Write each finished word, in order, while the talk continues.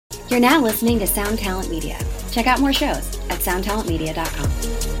You're now listening to Sound Talent Media. Check out more shows at soundtalentmedia.com.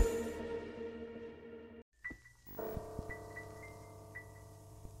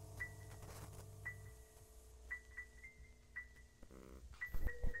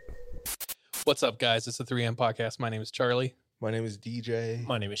 What's up, guys? It's the 3M Podcast. My name is Charlie. My name is DJ.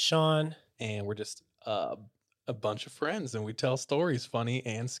 My name is Sean. And we're just a bunch of friends, and we tell stories, funny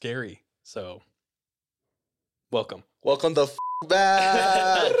and scary. So, welcome. Welcome the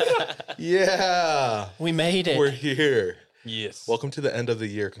back. Yeah. We made it. We're here. Yes. Welcome to the end of the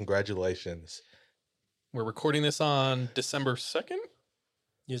year. Congratulations. We're recording this on December 2nd.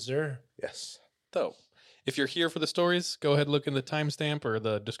 Yes, sir. Yes. So, if you're here for the stories, go ahead and look in the timestamp or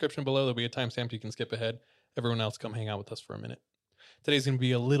the description below. There'll be a timestamp. You can skip ahead. Everyone else, come hang out with us for a minute. Today's going to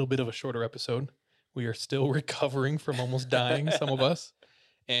be a little bit of a shorter episode. We are still recovering from almost dying, some of us.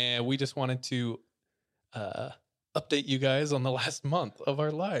 And we just wanted to update you guys on the last month of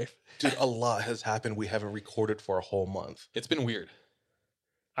our life. Dude, a lot has happened. We haven't recorded for a whole month. It's been weird.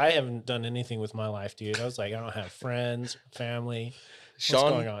 I haven't done anything with my life, dude. I was like, I don't have friends, family. Sean,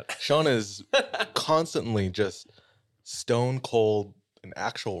 What's going on? Sean is constantly just stone cold, an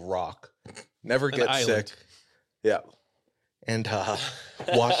actual rock. Never An gets island. sick. Yeah. And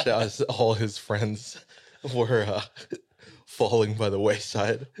watched as all his friends were falling by the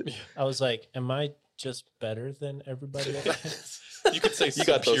wayside. I was like, am I just better than everybody else? You could say You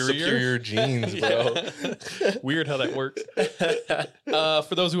got those superior genes, bro. Yeah. Weird how that works.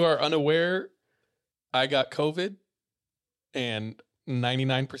 For those who are unaware, I got COVID, and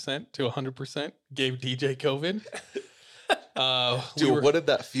 99% to 100% gave DJ COVID. Dude, what did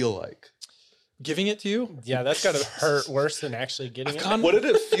that feel like? Giving it to you? Yeah, that's got to hurt worse than actually getting it. What did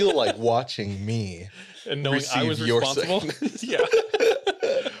it feel like watching me And knowing I was receive your responsible? sickness? Yeah.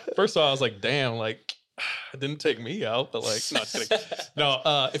 First of all, I was like, damn, like, it didn't take me out, but like, no, just kidding.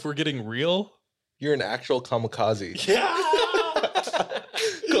 No, if we're getting real. You're an actual kamikaze. Yeah.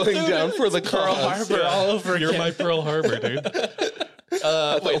 Going down for the Pearl cause. Harbor all over You're again. my Pearl Harbor, dude.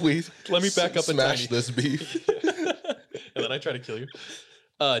 I thought we let me back up a smash tiny. this beef. And then I try to kill you.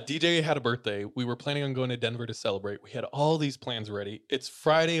 DJ had a birthday. We were planning on going to Denver to celebrate. We had all these plans ready. It's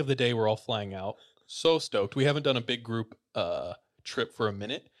Friday of the day we're all flying out. So stoked. We haven't done a big group trip for a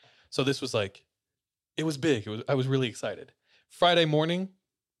minute. So this was like, it was big. I was really excited. Friday morning,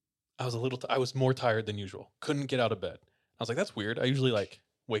 I was I was more tired than usual. Couldn't get out of bed. I was like, that's weird. I usually like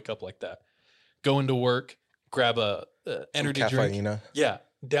wake up like that. Go into work, grab a energy drink. Caffeine. Yeah,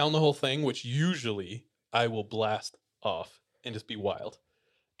 down the whole thing, which usually I will blast off and just be wild.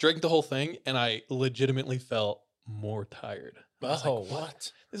 Drank the whole thing, and I legitimately felt more tired. I was Oh, like,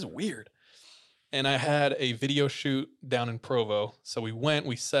 what? This is weird. And I had a video shoot down in Provo. So we went,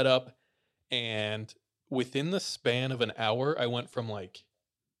 we set up, and within the span of an hour, I went from like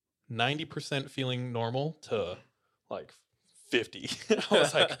 90% feeling normal to like 50. I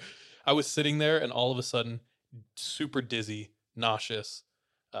was like, I was sitting there, and all of a sudden, super dizzy, nauseous.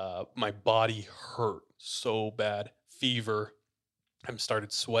 My body hurt so bad, fever. I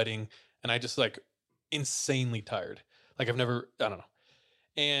started sweating, and I just like insanely tired. Like I don't know.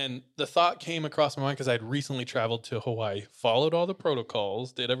 And the thought came across my mind because I'd recently traveled to Hawaii, followed all the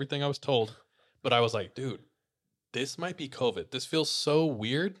protocols, did everything I was told. But I was like, dude, this might be COVID. This feels so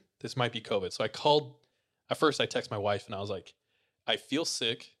weird. This might be COVID. So I called, at first I texted my wife and I was like, I feel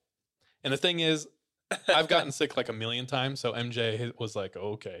sick. And the thing is, I've gotten sick like a million times. So MJ was like,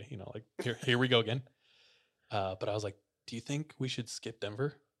 okay, like here we go again. But I was like, do you think we should skip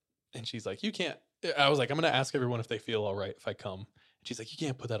Denver? And she's like, you can't. I was like, I'm going to ask everyone if they feel all right if I come. And she's like, you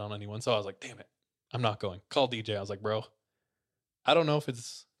can't put that on anyone. So I was like, damn it, I'm not going. Call DJ. I was like, bro, I don't know if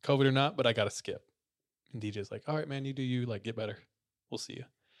it's COVID or not, but I got to skip. And DJ's like, all right, man, you do you. Like, get better. We'll see you.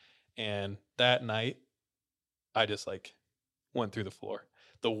 And that night, I just like went through the floor.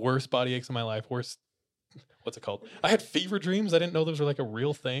 The worst body aches of my life. What's it called? I had fever dreams. I didn't know those were like a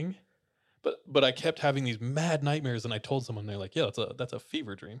real thing. But I kept having these mad nightmares, and I told someone, they're like, yeah, that's a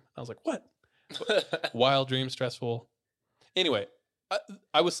fever dream. I was like, what? Wild dream, stressful. Anyway,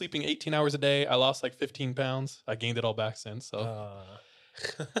 I was sleeping 18 hours a day. I lost like 15 pounds. I gained it all back since. So,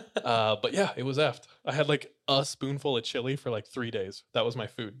 but yeah, it was effed. I had like a spoonful of chili for like 3 days. That was my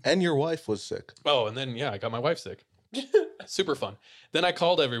food. And your wife was sick. Oh, and then I got my wife sick. Super fun. Then I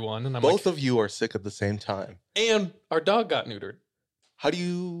called everyone, and I'm Both like, of you are sick at the same time. and our dog got neutered. How do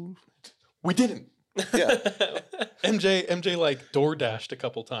you? We didn't. Yeah. MJ like door dashed a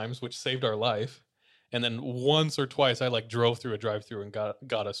couple times, which saved our life. And then once or twice I like drove through a drive-through and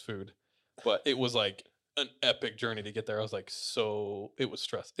got us food. But it was like an epic journey to get there. I was like, it was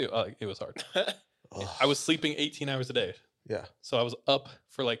stressed. It was hard. I was sleeping 18 hours a day. Yeah. So I was up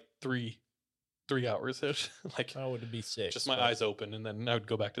for like three hours ish. Like I would be sick. just my eyes open, and then I would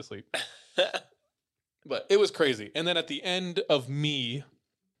go back to sleep. But it was crazy. And then at the end of me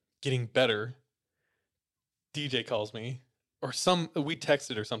getting better, DJ calls me, or we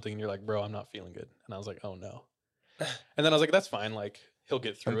texted or something, and you're like, bro, I'm not feeling good. And I was like, oh no. And then I was like, that's fine. Like, he'll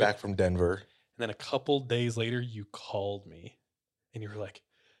get through I'm it. back from Denver. And then a couple days later, you called me, and you were like,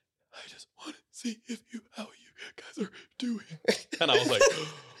 I just want to see how you guys are doing. And I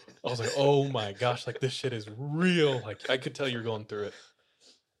was like, oh my gosh, like this shit is real. Like I could tell you were going through it.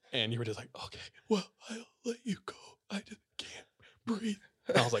 And you were just like, okay, well, I'll let you go. I just can't breathe.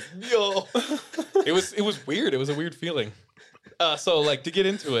 And I was like, yo. It was weird. It was a weird feeling. So like to get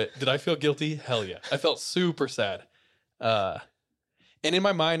into it, did I feel guilty? Hell yeah. I felt super sad. And in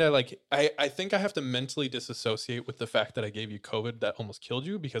my mind, I think I have to mentally disassociate with the fact that I gave you COVID that almost killed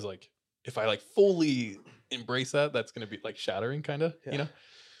you, because like if I like fully embrace that, that's gonna be like shattering kind of, you know?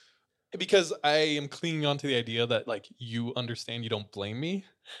 Because I am clinging on to the idea that like you understand, you don't blame me.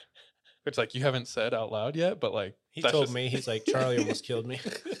 It's like you haven't said out loud yet, but like he told me, he's like, Charlie almost killed me.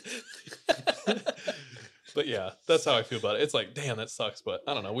 But yeah, that's how I feel about it. It's like, damn, that sucks. But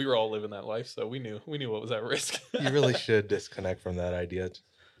I don't know. We were all living that life, so we knew what was at risk. You really should disconnect from that idea.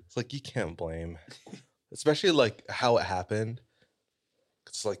 It's like you can't blame, especially like how it happened.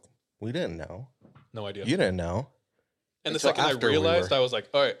 It's like we didn't know. No idea. You didn't know. And the until second I after we realized, were- I was like,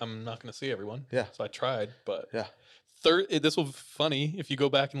 all right, I'm not going to see everyone. Yeah. So I tried, but Yeah. this will be funny. If you go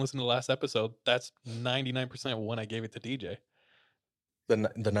back and listen to the last episode, that's 99% when I gave it to DJ.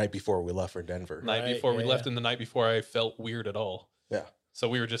 The night before we left for Denver. Night Right, before we yeah, left, yeah. and the night before I felt weird at all. Yeah. So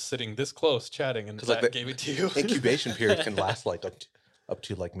we were just sitting this close chatting, and 'Cause, Zach like, gave it to you. Incubation period can last like up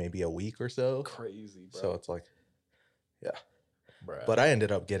to like maybe a week or so. Crazy, bro. So it's like, yeah. Bruh. But I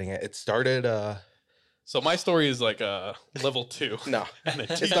ended up getting it. It started. So my story is like level 2. No, And then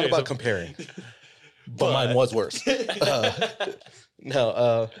it's TJ's not about a- comparing. But mine was worse. I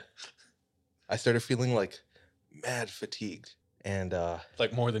started feeling like mad fatigued, and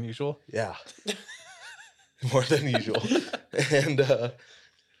like more than usual. yeah, more than usual. And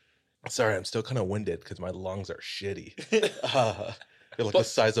sorry, I'm still kind of winded because my lungs are shitty. They're like the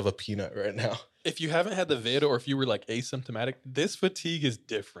size of a peanut right now. If you haven't had the vid, or if you were like asymptomatic, this fatigue is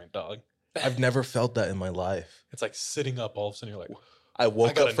different, dog. I've never felt that in my life. It's like sitting up all of a sudden, you're like, I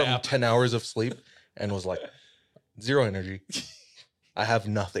woke got up a from nap. 10 hours of sleep and was like, zero energy. I have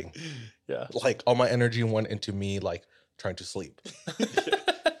nothing. yeah. Like all my energy went into me like trying to sleep.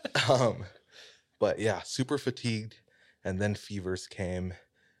 But yeah, super fatigued, and then fevers came,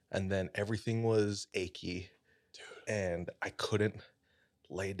 and then everything was achy, and I couldn't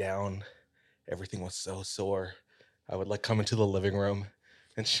lay down. Everything was so sore. I would like come into the living room,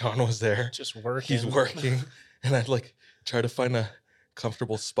 and Sean was there. just working. He's working, and I'd like try to find a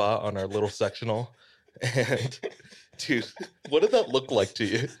comfortable spot on our little sectional. And dude, what did that look like to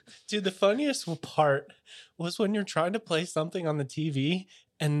you? Dude, the funniest part was when you're trying to play something on the TV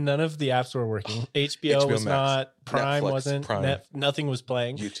and none of the apps were working. HBO was Max, not, Prime Netflix, wasn't, Prime. nothing was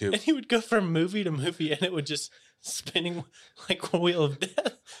playing. YouTube. And he would go from movie to movie and it would just spinning like a wheel of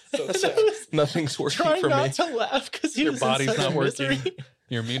death. So sad. Nothing's working Trying for not me. to laugh because he Your was in body's such not working. misery.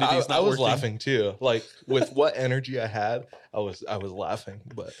 Your immunity's I not was working. laughing too. Like with what energy I had, I was laughing.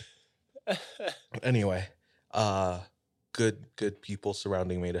 But anyway, good people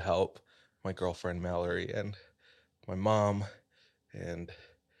surrounding me to help. My girlfriend Mallory and my mom and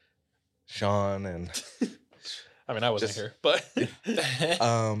Sean and I mean, I wasn't Just- here, but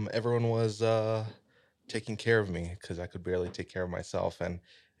everyone was taking care of me because I could barely take care of myself, and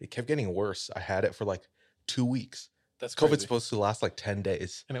it kept getting worse. I had it for like 2 weeks. that's COVID's crazy. supposed to last like 10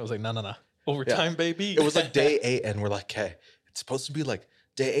 days. And it was like, no. Overtime, baby. It was like day 8, and we're like, okay, it's supposed to be like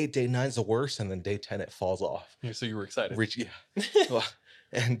day 8, day 9 is the worst, and then day 10 it falls off. So you were excited. Well,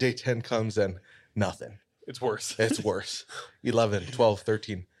 and day 10 comes and nothing. It's worse. It's worse. 11, 12,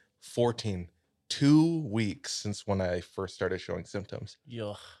 13, 14, 2 weeks since when I first started showing symptoms.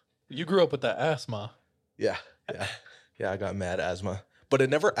 Yuck. You grew up with that asthma. Yeah. I got mad asthma, but it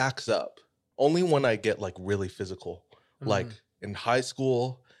never acts up. Only when I get like really physical. Like in high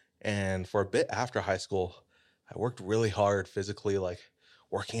school and for a bit after high school, I worked really hard physically, like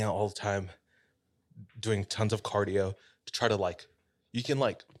working out all the time, doing tons of cardio to try to like, you can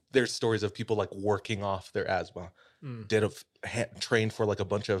like, there's stories of people like working off their asthma. Mm. Trained for like a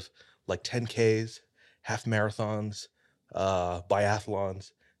bunch of like 10Ks, half marathons,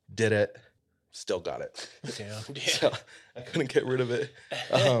 biathlons, did it, still got it. Damn. So I couldn't get rid of it.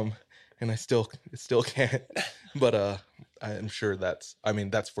 And I still can't. But I'm sure that's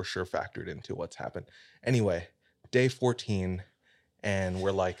for sure factored into what's happened. Anyway, day 14, and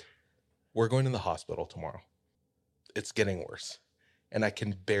we're like, we're going to the hospital tomorrow. It's getting worse. And I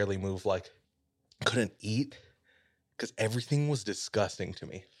can barely move, like, couldn't eat because everything was disgusting to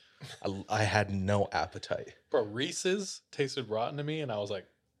me. I had no appetite. Bro, Reese's tasted rotten to me, and I was like,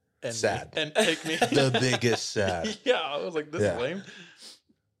 end Sad. Me, and take me. The biggest sad. Yeah, I was like, this Yeah. is lame.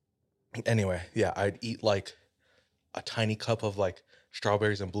 Anyway, yeah, I'd eat like a tiny cup of like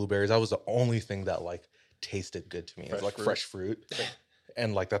strawberries and blueberries. That was the only thing that like tasted good to me. It was Fresh like fruit. fresh fruit.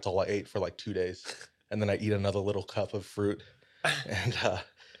 And like that's all I ate for like 2 days. And then I eat another little cup of fruit. And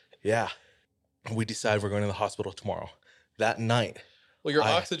yeah, we decided we're going to the hospital tomorrow. That night, Well, your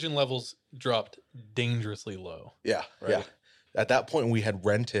I- oxygen levels dropped dangerously low. yeah, Right. yeah. At that point, we had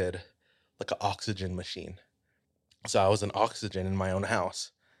rented like an oxygen machine. So I was on oxygen in my own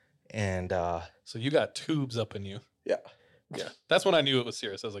house. And So you got tubes up in you. yeah, Yeah. That's when I knew it was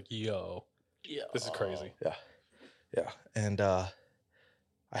serious. I was like, yo, this is crazy. yeah, yeah. And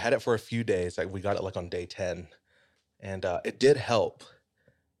I had it for a few days. Like we got it like on day 10. And it did help,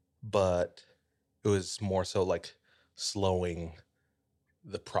 but it was more so like slowing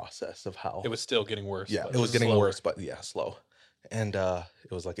the process of how It was still getting worse. yeah, but it was just getting slower. worse, but yeah, slow. And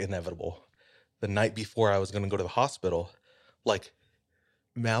it was like inevitable. The night before I was gonna go to the hospital, like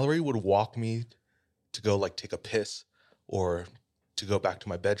Mallory would walk me to go like take a piss or to go back to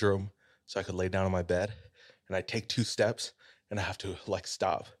my bedroom so I could lay down on my bed. And I take 2 steps and I have to like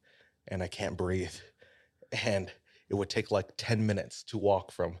stop and I can't breathe. And it would take like 10 minutes to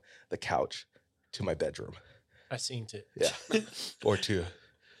walk from the couch to my bedroom. I seen it. Yeah. Or to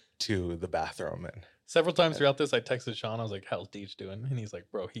the bathroom. And Several times throughout this, I texted Sean. I was like, how's Deej doing? And he's like,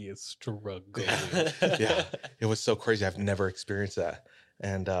 bro, he is struggling. yeah, it was so crazy. I've never experienced that.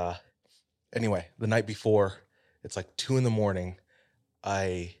 And anyway, the night before, it's like 2 a.m.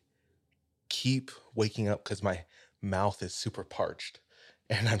 I keep waking up because my mouth is super parched.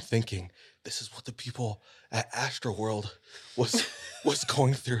 And I'm thinking, this is what the people at Astroworld was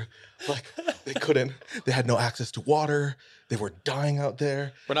going through. Like they had no access to water. They were dying out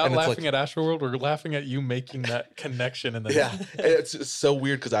there. We're not And it's laughing like- at Astroworld. We're laughing at you making that connection. And then Yeah, it's so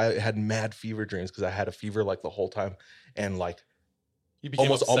weird because I had mad fever dreams because I had a fever like the whole time. And like you became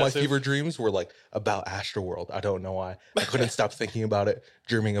almost all my obsessive. fever dreams were like about Astroworld. I don't know why. I couldn't stop thinking about it,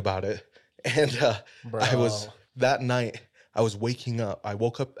 dreaming about it. And I was that night, I was waking up. I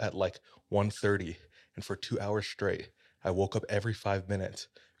woke up at like 1:30, and for 2 hours straight, I woke up every 5 minutes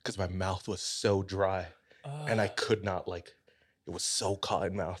because my mouth was so dry and I could not like it was so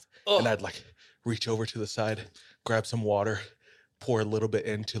cotton mouth. Ugh. And I'd like reach over to the side, grab some water, pour a little bit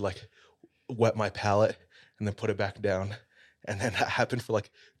in to like wet my palate, and then put it back down. And then that happened for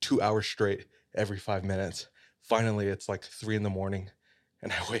like 2 hours straight every 5 minutes. Finally, it's like 3 a.m.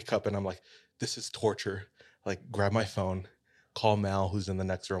 and I wake up and I'm like, this is torture. Like, grab my phone, call Mal, who's in the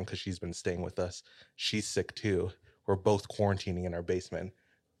next room because she's been staying with us. She's sick too. We're both quarantining in our basement.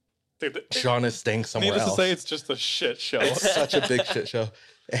 Dude, Sean is staying somewhere needless else. to say, it's just a shit show. It's such a big shit show.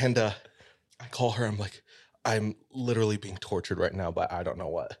 And I call her. I'm like, I'm literally being tortured right now, but I don't know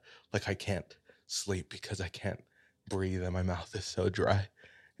what. Like, I can't sleep because I can't breathe and my mouth is so dry.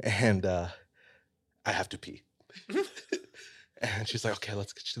 And I have to pee. And she's like, okay,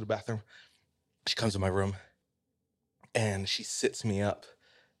 let's get you to the bathroom. She comes to my room and she sits me up.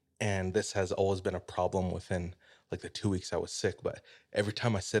 And this has always been a problem within like the 2 weeks I was sick. But every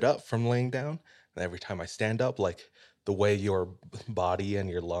time I sit up from laying down and every time I stand up, like the way your body and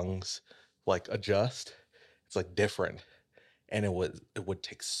your lungs like adjust, it's like different. And it would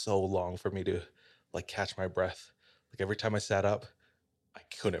take so long for me to like catch my breath. Like every time I sat up, I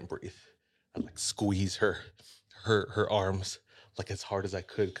couldn't breathe. I'd like squeeze her arms like as hard as I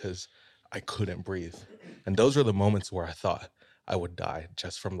could because I couldn't breathe. And those are the moments where I thought I would die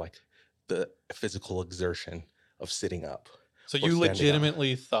just from like the physical exertion of sitting up. So or you standing up.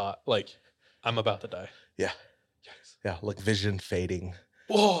 legitimately thought, like, I'm about to die. Yeah. Yeah. Like vision fading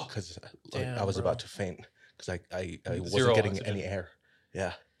Whoa. because like, I Damn, was bro. about to faint because I Zero wasn't getting oxygen. any air.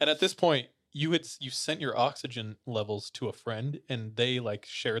 Yeah. And at this point, you sent your oxygen levels to a friend, and they like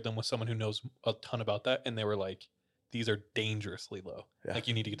shared them with someone who knows a ton about that, and they were like, "These are dangerously low. Yeah. Like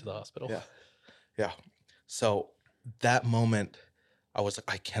you need to get to the hospital." Yeah. Yeah. So that moment, I was like,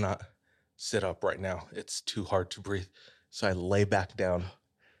 I cannot sit up right now. It's too hard to breathe. So I lay back down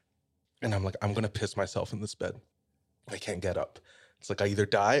and I'm like, I'm going to piss myself in this bed. I can't get up. It's like I either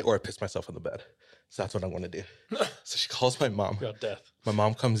die or I piss myself in the bed. So that's what I'm going to do. So she calls my mom. About death. My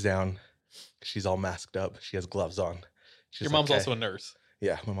mom comes down. She's all masked up. She has gloves on. She's Your like, mom's "Okay." also a nurse.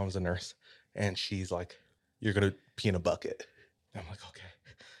 Yeah, my mom's a nurse. And she's like, you're going to pee in a bucket. And I'm like, okay.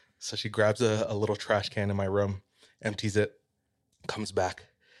 So she grabs a little trash can in my room empties it, comes back,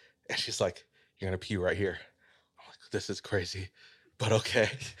 and she's like, "You're gonna pee right here." I'm like, "This is crazy, but okay."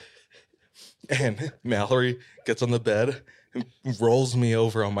 And Mallory gets on the bed and rolls me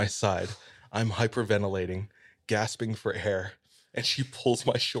over on my side. I'm hyperventilating, gasping for air, and she pulls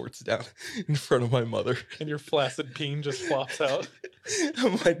my shorts down in front of my mother. And your flaccid peen just flops out.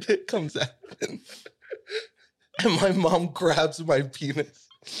 And my dick comes out. And my mom grabs my penis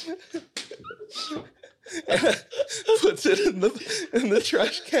and puts it in the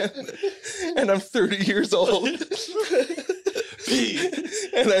trash can. And I'm 30 years old.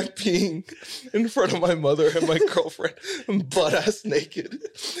 And I'm peeing in front of my mother and my girlfriend. I'm butt ass naked.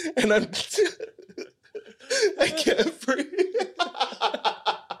 And I can't breathe.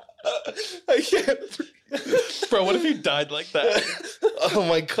 I can't breathe. Bro, what if you died like that? Oh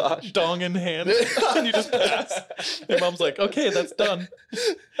my gosh. Dong in hand. And you just pass. Your mom's like, okay, that's done.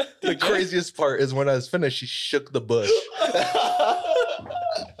 The craziest part is when I was finished, she shook the bush.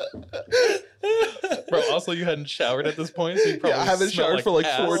 Bro, also you hadn't showered at this point, so you probably I haven't smell showered for like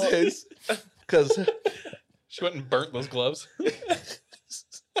 4 ass. days. Because She went and burnt those gloves. That's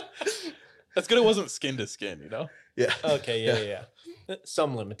good it wasn't skin to skin, you know? yeah, Okay, yeah.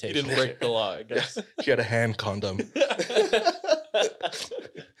 Some You limitations. didn't break the law, I guess. she had a hand condom.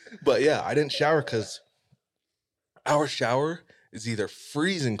 But yeah, I didn't shower because our shower is either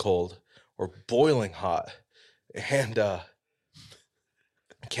freezing cold or boiling hot. And I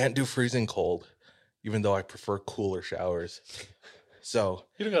can't do freezing cold, even though I prefer cooler showers. So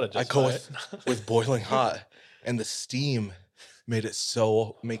You don't gotta I justify go it. with boiling hot, and the steam makes it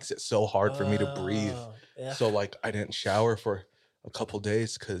so hard for me to breathe. Oh, yeah. So like I didn't shower for a couple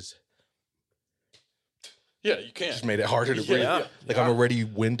days because Yeah, you can't. just made it harder to breathe. Yeah. Like I'm already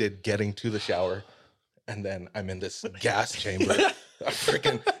winded getting to the shower, and then I'm in this gas chamber, a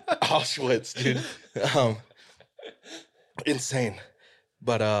freaking Auschwitz, dude. Insane.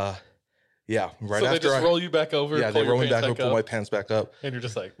 But yeah, right so they after just roll you back over. yeah, pull they your roll me pants back up, pull my pants back up. and you're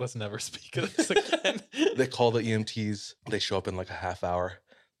just like, let's never speak of this again. They call the EMTs. They show up in like a half hour.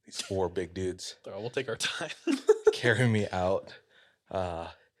 These 4 big dudes All right, we'll take our time. carry me out.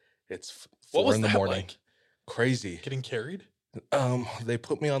 It's What 4 was in the that morning. like? Crazy. Getting carried? They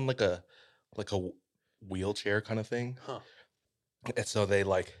put me on like a wheelchair kind of thing. Huh. And so they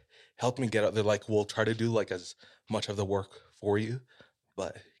like help me get out. They're like, we'll try to do like as much of the work for you,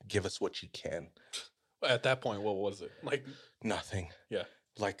 but give us what you can. At that point, what was it? Like, Nothing. Yeah.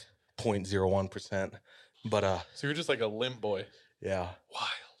 Like 0.01%. But so you're just like a limp boy. yeah. Wild.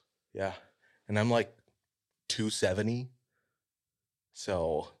 Yeah. And I'm like 270.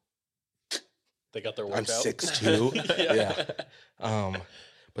 So They got their work I'm out. 6'2". Yeah.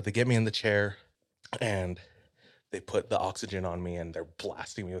 But they get me in the chair and they put the oxygen on me and they're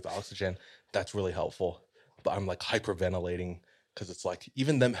blasting me with oxygen. That's really helpful. But I'm like hyperventilating because it's like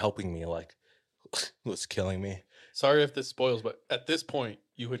even them helping me like was killing me. Sorry if this spoils, but at this point,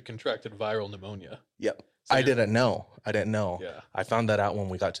 you had contracted viral pneumonia. Yep. So I you're- didn't know. Yeah. I found that out when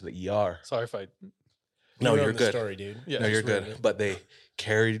we got to the ER. Sorry if I. No, You you're ruined the good. story, dude. Yeah. No, you're Just good. ruined it. But they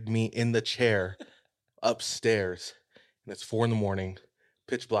carried me in the chair upstairs, and it's 4 a.m,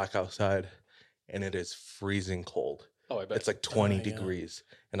 pitch black outside, and it is freezing cold. Oh, I bet. It's like 20 yeah. degrees,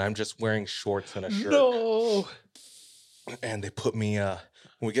 and I'm just wearing shorts and a shirt. No. And they put me. When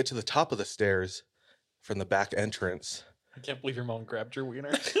we get to the top of the stairs, from the back entrance, I can't believe your mom grabbed your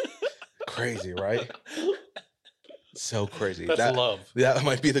wiener. crazy, right? So crazy. That's that love. that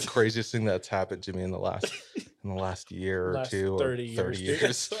might be the craziest thing that's happened to me in the last year or Last two, 30 or 30 years,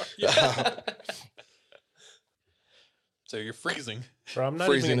 years. Sorry. Yeah. So you're freezing. Bro, I'm not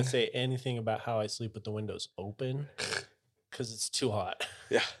even Freezing. going to say anything about how I sleep with the windows open because it's too hot.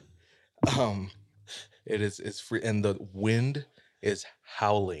 Yeah. It's free, and the wind is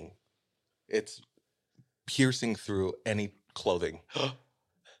howling. It's piercing through any clothing,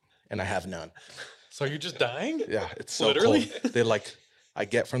 and I have none. So you're just dying? Yeah, it's so Literally? cold. They like, I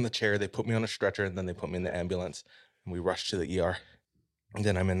get from the chair, they put me on a stretcher, and then they put me in the ambulance, and we rush to the ER. And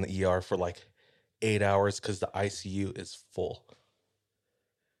then I'm in the ER for like 8 hours because the ICU is full,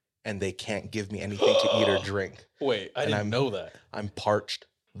 and they can't give me anything to eat or drink. Wait, I And didn't I'm- know that. I'm parched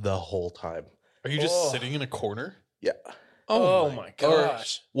the whole time. Are you just Oh. sitting in a corner? Yeah. Oh my Or-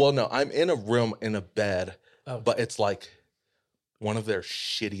 gosh. Well, no, I'm in a room in a bed, Oh. but it's like one of their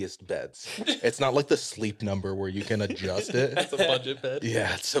shittiest beds. It's not like the Sleep Number where you can adjust it. It's a budget bed.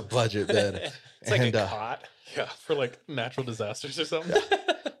 Yeah, it's a budget bed. It's like And, a cot. Yeah, for like natural disasters or something.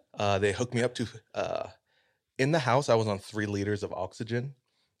 They hooked me up to in the house. I was on 3 liters of oxygen,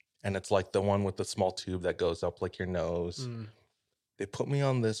 and it's like the one with the small tube that goes up like your nose. Mm. They put me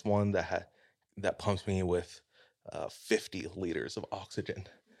on this one that pumps me with 50 liters of oxygen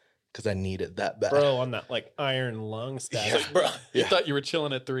because I needed that bad. Bro, on that like iron lung status, Yeah. bro. You Yeah. thought you were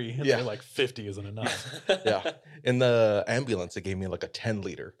chilling at 3, and Yeah. they're like 50 isn't enough. Yeah. In the ambulance, they gave me like a 10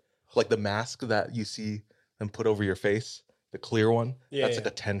 liter. Like the mask that you see them put over your face, the clear one. Yeah, that's yeah.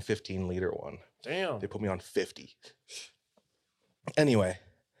 like a 10, 15 liter one. Damn. They put me on 50. Anyway,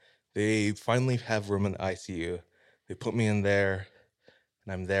 they finally have room in the ICU. They put me in there,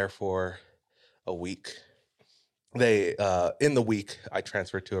 and I'm there for a week. They in the week I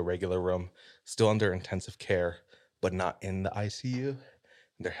transferred to a regular room, still under intensive care, but not in the ICU.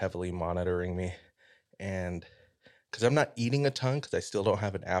 They're heavily monitoring me, and because I'm not eating a ton, because I still don't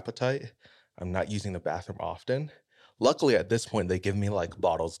have an appetite, I'm not using the bathroom often. Luckily, at this point, they give me like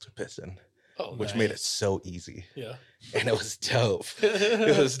bottles to piss in, Oh, which made it nice. so easy, yeah. and it was dope.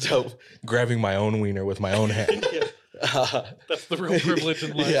 It was dope grabbing my own wiener with my own hand. Yeah. That's the real privilege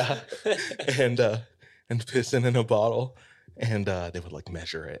in life. Yeah, and pissing in a bottle, and they would like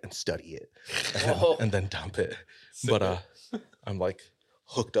measure it and study it, Whoa. and then dump it. But I'm like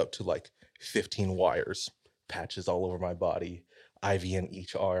hooked up to like 15 wires, patches all over my body, IV in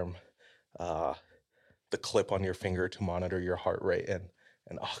each arm, the clip on your finger to monitor your heart rate and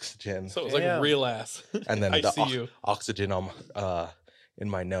oxygen, So it was like Damn. real ass. and then I the see you. oxygen on in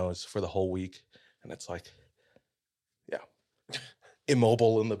my nose for the whole week, and it's like, yeah,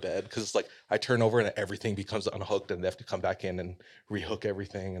 immobile in the bed because it's like I turn over and everything becomes unhooked, and they have to come back in and rehook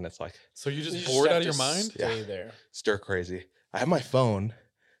everything, and it's like So you just You bored have out of your to mind? Stay there. stir crazy. I have my phone,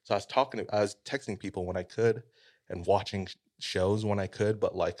 so I was texting people when I could and watching shows when I could,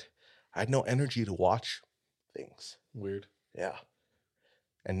 but like I had no energy to watch things. Weird. Yeah,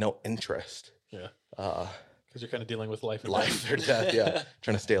 and no interest. Yeah. Uh, Because you're kind of dealing with life and life death. or death. Yeah,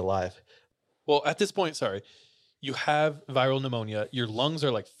 trying to stay alive. Well, at this point, sorry, you have viral pneumonia. Your lungs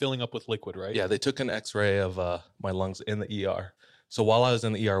are like filling up with liquid, right? Yeah, they took an X-ray of my lungs in the ER. So while I was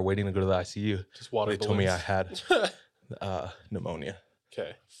in the ER waiting to go to the ICU, Just water they told me I balloons. had pneumonia.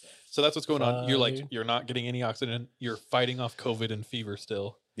 Okay. So that's what's going on. You're like, Dude. you're not getting any oxygen. You're fighting off COVID and fever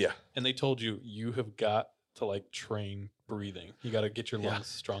still. Yeah, And they told you you have got to like train breathing. You got to get your Yeah. lungs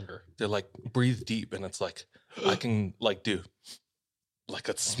stronger. they're like breathe deep, and it's like I can like do like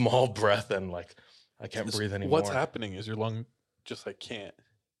a small breath, and like I can't breathe anymore. What's happening is your lung just like can't.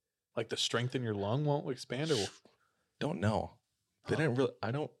 Like the strength in your lung won't expand or Don't know. They Huh. didn't really.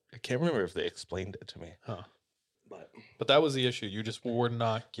 I can't remember if they explained it to me. Huh. But But that was the issue. You just were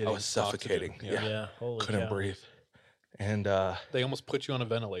not getting was suffocating. oxygen. Yeah. Yeah. Holy couldn't cow. breathe, and They almost put you on a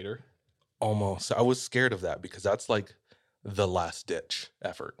ventilator. almost. I was scared of that because that's like the last ditch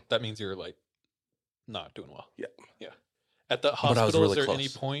effort. That means you're like not doing well. Yep. Yeah. At the But I was hospital, really is there any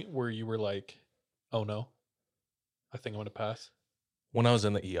close. point where you were like, oh no, I think I'm going to pass? When I was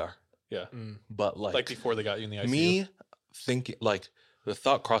in the ER, Yeah. Mm. but Like before they got you in the ICU? me thinking, like the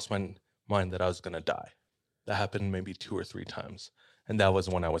thought crossed my mind that I was gonna die. That happened maybe 2 or 3 times, and that was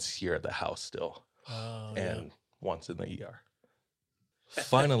when I was here at the house still, Oh, yeah. and once in the ER.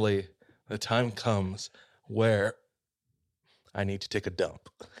 Finally, the time comes where I need to take a dump.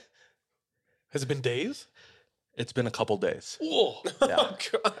 Has it been days? It's been a couple days. Whoa. Yeah. Oh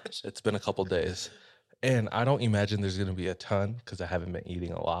gosh. It's been a couple days, and I don't imagine there's gonna be a ton because I haven't been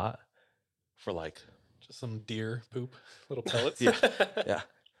eating a lot for like Just some deer poop, little pellets. Yeah. yeah.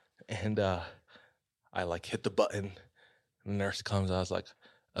 And I like hit the button. The nurse comes. I was like,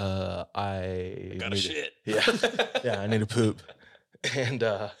 I Got a need shit. Yeah. Yeah, I need to poop. And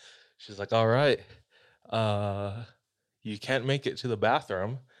she's like, all right. You can't make it to the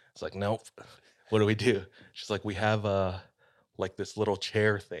bathroom. It's like, nope. What do we do? She's like, we have like this little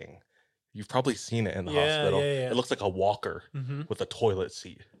chair thing. You've probably seen it in the Yeah, hospital. yeah, yeah. It looks like a walker Mm-hmm. with a toilet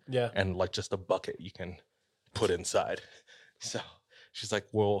seat Yeah. and like just a bucket you can put inside. So she's like,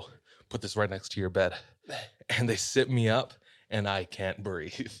 we'll put this right next to your bed. And they sit me up and I can't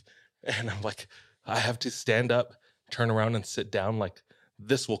breathe. And I'm like, I have to stand up, turn around and sit down. Like,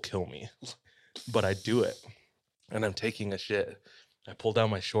 this will kill me. But I do it. And I'm taking a shit. I pull down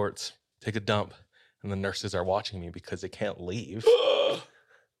my shorts, take a dump, and the nurses are watching me because they can't leave.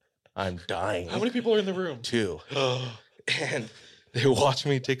 I'm dying. How many people are in the room? 2. And they watch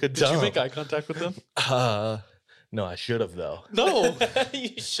me take a Did dump. you make eye contact with them? No, I should have though. No.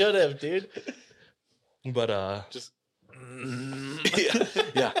 You should have, dude. But Just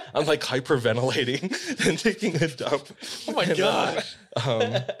yeah, I'm like hyperventilating and taking a dump. Oh my And, gosh.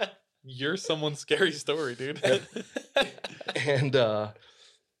 Um, You're someone's scary story, dude. and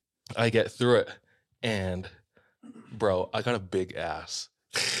I get through it, and bro, I got a big ass,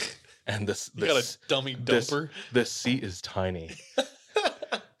 and You got a dummy this- dumper. this seat is tiny.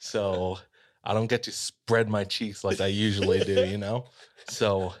 So I don't get to spread my cheeks like I usually do, you know?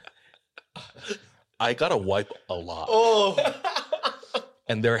 So I got to wipe a lot. Oh.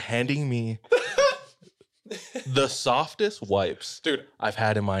 And they're handing me the softest wipes Dude, I've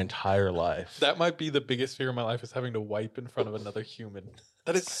had in my entire life. that might be the biggest fear in my life is having to wipe in front of another human.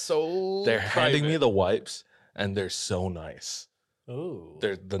 That is so They're handing me private. the wipes, and they're so nice. Ooh.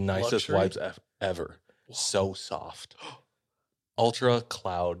 They're the nicest Luxury? wipes ever. So soft. Ultra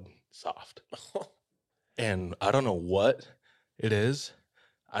cloud soft. And I don't know what it is.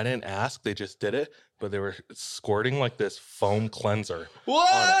 I didn't ask. They just did it. But they were squirting like this foam cleanser.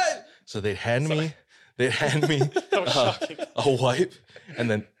 What? So they'd hand me That was shocking. a wipe and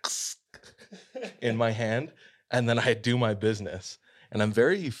then in my hand. And then I do my business. And I'm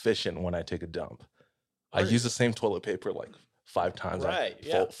very efficient when I take a dump. I use the same toilet paper like 5 times. Right, I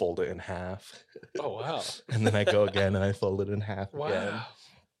yeah. fold it in half. Oh, wow. And then I go again and I fold it in half again. Wow.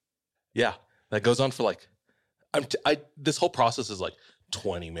 Yeah, that goes on for like, this whole process is like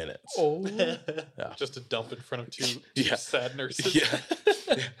 20 minutes. Oh. Yeah. Just a dump in front of two Yeah. sad nurses. Yeah.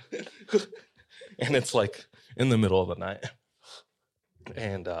 And it's like in the middle of the night.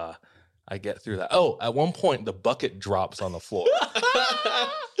 And I get through that. Oh, at one point, the bucket drops on the floor.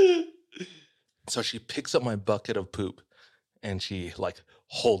 So she picks up my bucket of poop and she like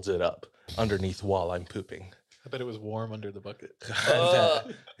holds it up underneath while I'm pooping. I bet it was warm under the bucket.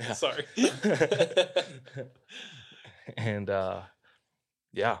 Yeah. Sorry. And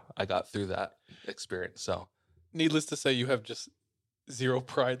yeah, I got through that experience. So Needless to say, you have just zero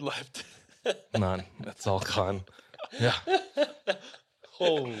pride left. none. That's all gone. Yeah.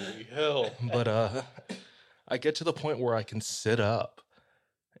 Holy hell. But I get to the point where I can sit up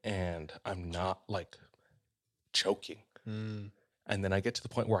and I'm not like choking. Mm. And then I get to the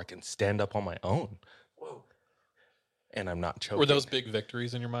point where I can stand up on my own. Whoa. And I'm not choking. Were those big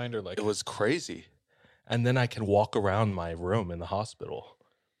victories in your mind, or like It was crazy. And then I can walk around my room in the hospital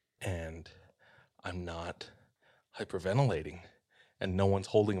and I'm not hyperventilating and no one's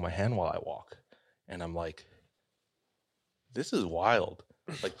holding my hand while I walk. And I'm like, this is wild.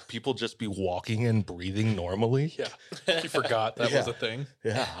 Like people just be walking and breathing normally. Yeah. You forgot that was a thing.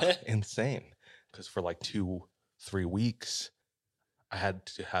 Yeah. Insane. Because for like 2-3 weeks, I had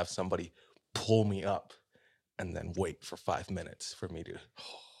to have somebody pull me up and then wait for 5 minutes for me to,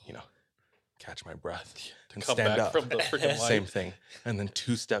 you know, catch my breath and Come stand back up. from the freaking light. Same thing. And then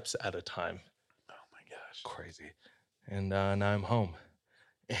 2 steps at a time. Oh my gosh. Crazy. And now I'm home.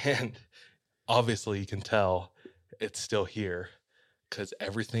 And obviously you can tell it's still here because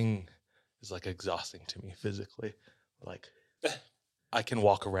everything is like exhausting to me physically. Like I can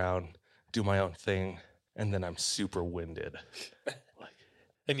walk around, do my own thing, and then I'm super winded. Like,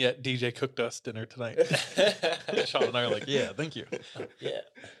 And yet DJ cooked us dinner tonight. Sean and I are like, yeah, thank you. Yeah.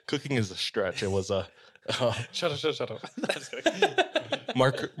 cooking is a stretch. It was a Shut up. No, I'm just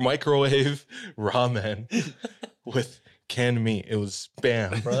kidding. microwave ramen with canned meat. It was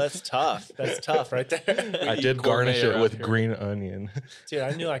spam. Bro, that's tough. That's tough right there. I eat did garnish gourmet it around with here. green onion Dude,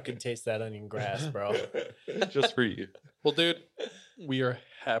 I knew I could taste that onion grass, bro. just for you. Well, dude, we are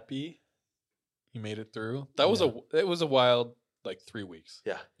happy you made it through. It was a wild like 3 weeks.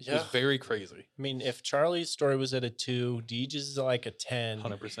 Yeah. It was very crazy. I mean, if Charlie's story was at a 2, Deej's is like a 10.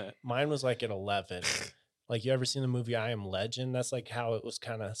 100%. Mine was like at 11. Like, you ever seen the movie I Am Legend? That's like how it was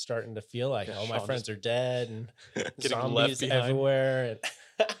kind of starting to feel like, Yeah, oh, my Sean friends are dead and Getting left zombies behind. everywhere.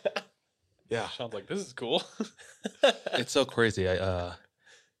 And Yeah. Sean's like, this is cool. It's so crazy.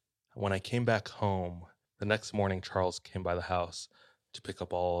 When I came back home, the next morning, Charles came by the house to pick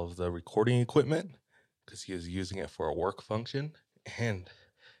up all of the recording equipment because he was using it for a work function. And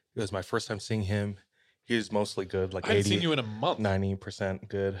it was my first time seeing him. He was mostly good, like I haven't 80, seen you in a month. 90%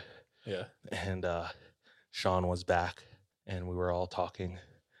 good. Yeah. And Sean was back and we were all talking.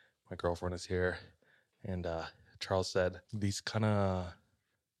 My girlfriend is here. And Charles said these kind of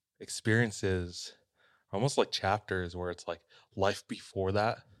experiences are almost like chapters where it's like life before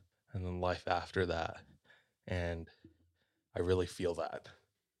that and then life after that. And I really feel that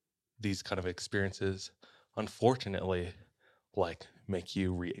these kind of experiences, unfortunately, like make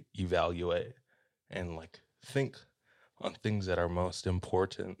you reevaluate and like think on things that are most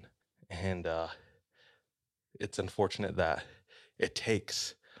important. And it's unfortunate that it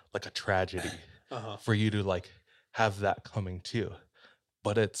takes like a tragedy Uh-huh. for you to like have that coming too.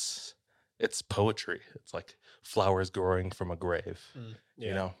 But it's poetry. It's like flowers growing from a grave,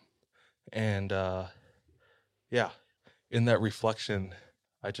 you know? And yeah, in that reflection,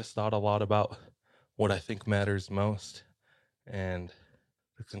 I just thought a lot about what I think matters most and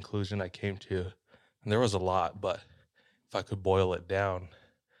the conclusion I came to. And there was a lot, but if I could boil it down,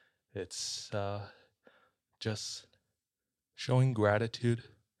 It's just showing gratitude,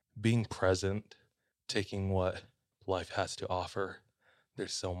 being present, taking what life has to offer.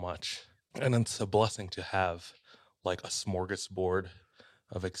 There's so much. And it's a blessing to have like a smorgasbord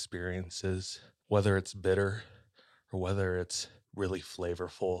of experiences, whether it's bitter or whether it's really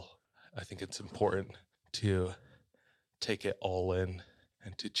flavorful. I think it's important to take it all in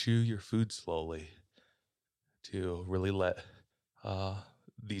and to chew your food slowly, to really let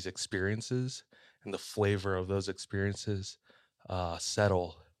these experiences and the flavor of those experiences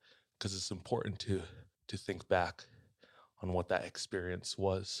settle, because it's important to think back on what that experience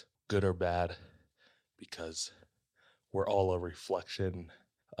was, good or bad, because we're all a reflection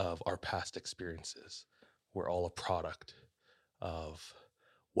of our past experiences. We're all a product of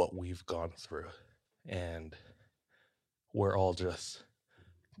what we've gone through, and we're all just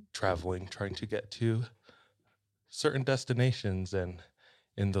traveling, trying to get to certain destinations. And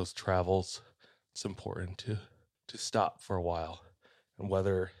in those travels, it's important to stop for a while. And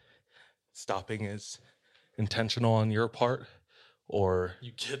whether stopping is intentional on your part or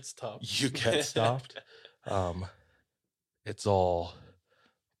You get stopped. you get stopped, it's all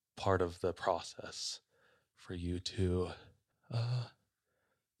part of the process for you to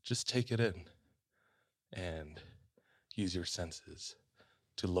just take it in and use your senses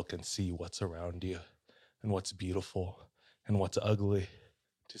to look and see what's around you and what's beautiful and what's ugly,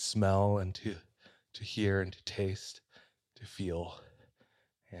 to smell and to hear and to taste, to feel.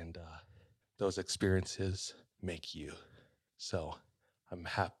 And those experiences make you. So I'm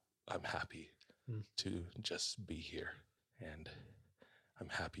happy to just be here. And I'm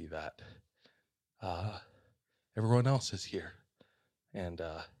happy that everyone else is here. And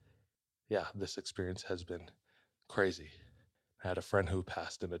yeah, this experience has been crazy. I had a friend who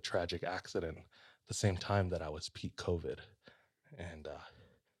passed in a tragic accident the same time that I was peak COVID. And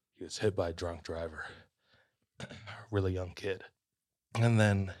he was hit by a drunk driver, really young kid. And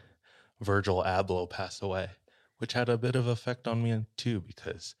then Virgil Abloh passed away, which had a bit of effect on me too,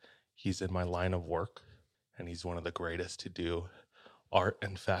 because he's in my line of work and he's one of the greatest to do art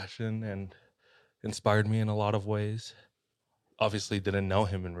and fashion and inspired me in a lot of ways. Obviously didn't know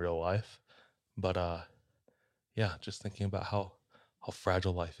him in real life, but yeah, just thinking about how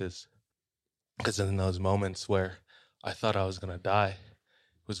fragile life is. Because in those moments where I thought I was going to die,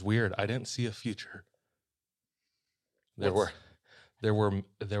 it was weird. I didn't see a future. There were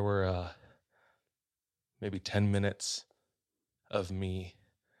maybe 10 minutes of me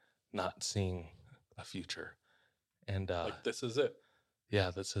not seeing a future. And like, this is it. Yeah,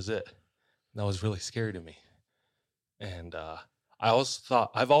 this is it. That was really scary to me. And I've always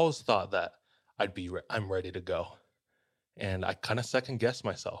thought that I'm ready to go. And I kind of second guessed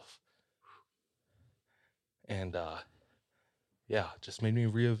myself. And yeah, just made me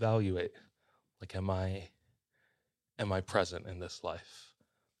reevaluate. Like, am I present in this life?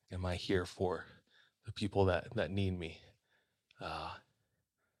 Am I here for the people that need me?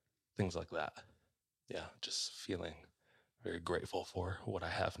 Things like that. Yeah, just feeling very grateful for what I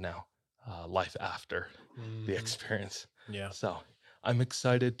have now. Life after the experience. Yeah. So I'm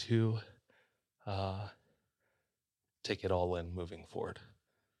excited to take it all in moving forward.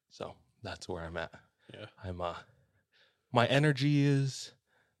 So that's where I'm at. Yeah. I'm my energy is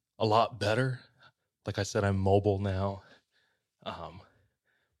a lot better. Like I said, I'm mobile now.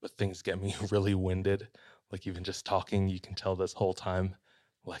 But things get me really winded. Like, even just talking, you can tell this whole time,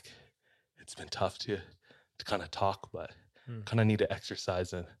 like, it's been tough to kind of talk, but kind of need to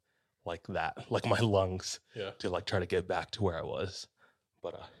exercise and like that, like my lungs, to like try to get back to where I was.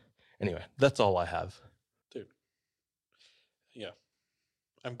 But anyway, that's all I have. Dude. Yeah.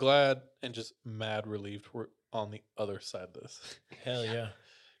 I'm glad and just mad relieved we're on the other side of this. Hell yeah.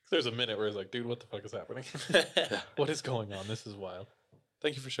 There's a minute where it's like, dude, what the fuck is happening? What is going on? This is wild.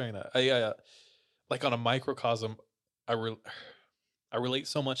 Thank you for sharing that. I like, on a microcosm, I relate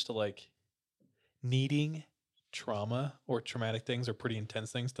so much to like needing trauma or traumatic things or pretty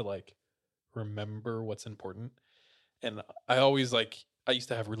intense things to like remember what's important. And I always I used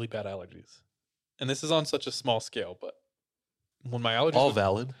to have really bad allergies. And this is on such a small scale, but when my allergies all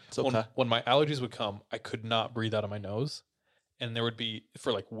valid. It's okay. When my allergies would come, I could not breathe out of my nose. And there would be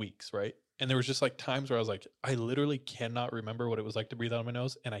for like weeks, right? And there was just like times where I was like, I literally cannot remember what it was like to breathe out of my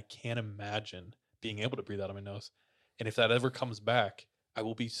nose. And I can't imagine being able to breathe out of my nose. And if that ever comes back, I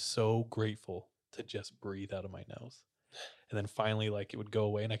will be so grateful to just breathe out of my nose. And then finally, like, it would go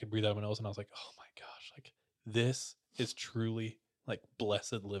away and I could breathe out of my nose. And I was like, oh my gosh, like, this is truly like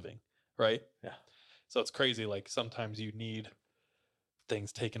blessed living, right? Yeah. So it's crazy. Like, sometimes you need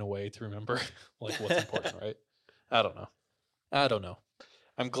things taken away to remember like what's important, right? I don't know.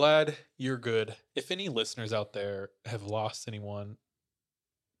 I'm glad you're good. If any listeners out there have lost anyone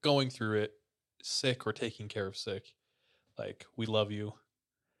going through it, sick or taking care of sick, like, we love you.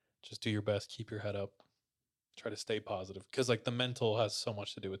 Just do your best. Keep your head up. Try to stay positive, because like the mental has so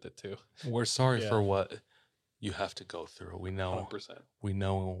much to do with it too. We're sorry Yeah. for what you have to go through. We know 100%. we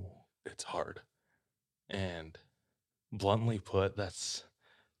know it's hard. And bluntly put, that's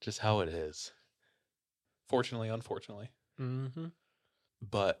just how it is. Fortunately, unfortunately. Mm-hmm.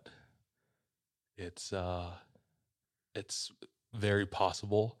 But it's very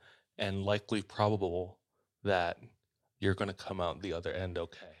possible and likely probable that you're going to come out the other end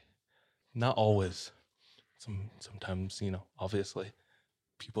okay. Not always. Sometimes, obviously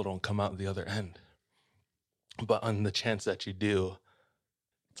people don't come out the other end. But on the chance that you do,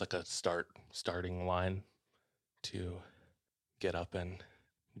 it's like a starting line to get up and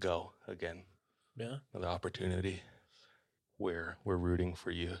go again. Yeah. Another opportunity. We're rooting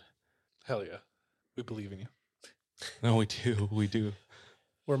for you. Hell yeah. We believe in you. No, we do. We do.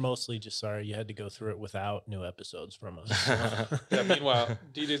 We're mostly just sorry you had to go through it without new episodes from us. Yeah, meanwhile,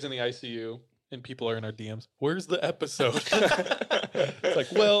 DJ's in the ICU and people are in our DMs. Where's the episode? It's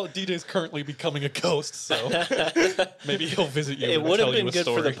like, well, DJ's currently becoming a ghost, so maybe he'll visit you. It and would have tell you been a good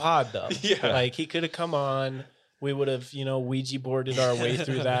for the story. pod, though. Yeah. Like, he could have come on. We would have, Ouija boarded our way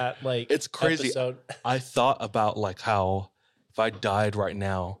through that. Like, It's crazy. episode. I thought about like how if I died right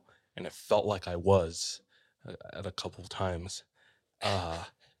now and it felt like I was at a couple of times,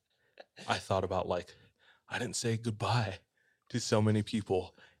 I thought about like I didn't say goodbye to so many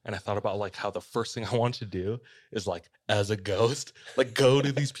people. And I thought about like how the first thing I want to do is like as a ghost, like go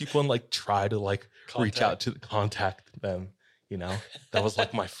to these people and like try to like reach out to contact them. That was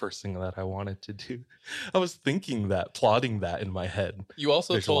like my first thing that I wanted to do. I was thinking that, plotting that in my head. You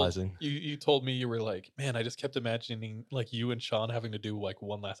also Visualizing. you told me, you were like, man, I just kept imagining like you and Sean having to do like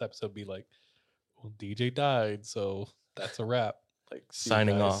one last episode, be like, well, DJ died, so that's a wrap. Like, see you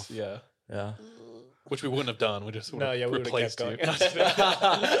Signing guys. off. Yeah. Yeah. Which we wouldn't have done. We just No, yeah, we would have replaced kept you.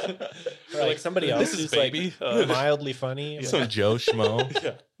 going. Or like somebody else This is who's baby. like mildly funny. Yeah. Some Joe Schmo.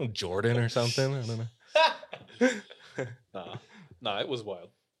 Yeah. Jordan or something. I don't know. Nah, it was wild.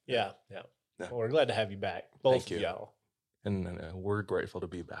 Yeah. Yeah. Well, we're glad to have you back. Both Thank of you. y'all. And we're grateful to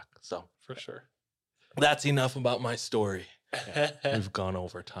be back. So For sure. that's enough about my story. We've gone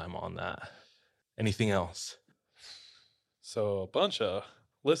over time on that. Anything else? So a bunch of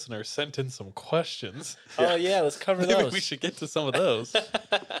listeners sent in some questions. Oh, yeah. Let's cover Maybe those. we should get to some of those.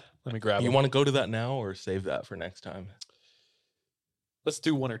 Let me grab You them. want to go to that now or save that for next time? Let's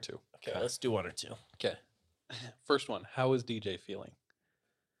do one or two. Okay, let's do one or two. Okay. First one, how is DJ feeling?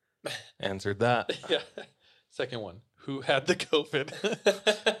 Answered that. Yeah. Second one, who had the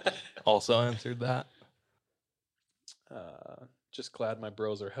COVID? Also answered that. Just glad my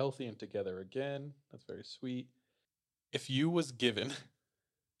bros are healthy and together again. That's very sweet. If you was given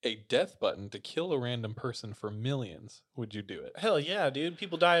a death button to kill a random person for millions, would you do it? Hell yeah, dude.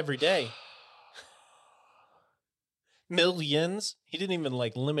 People die every day. Millions. He didn't even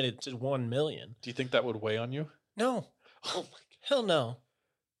like limit it to 1 million. Do you think that would weigh on you? No. Oh my Hell no.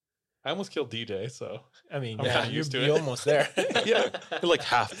 I almost killed DJ, so I mean, I'm yeah, kinda used to you're it. almost there. Yeah. You like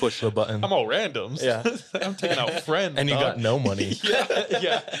half push the button. I'm all randoms. Yeah. I'm taking out friends. And you dog. got no money.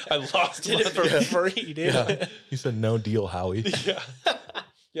 yeah. I lost Did it for money. free, dude. Yeah. You said no deal, Howie. Yeah.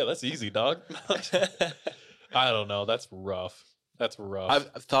 Yeah, that's easy, dog. I don't know. That's rough. That's rough.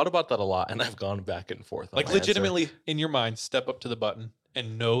 I've thought about that a lot and I've gone back and forth. On like my answer. legitimately in your mind, step up to the button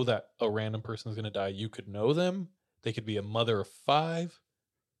and know that a random person is going to die. You could know them. They could be a mother of 5.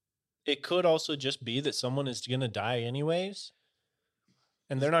 It could also just be that someone is going to die anyways,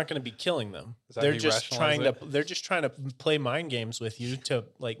 and they're not going to be killing them. Is that They're how you just rationalize trying to. it? They're just trying to play mind games with you to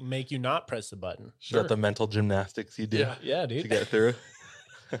like make you not press the button. Is that the mental gymnastics you do Yeah. Yeah, to dude. get through?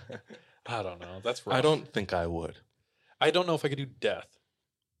 I don't know. That's rough. I don't think I would. I don't know if I could do death.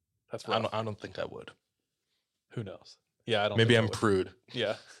 That's rough. I don't think I would. Who knows? Yeah, I don't. Maybe think I I'm would. prude.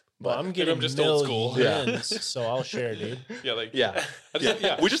 Yeah. Well, I'm getting just old school. millions, Yeah. so I'll share, dude. Yeah. Like. Yeah. I just-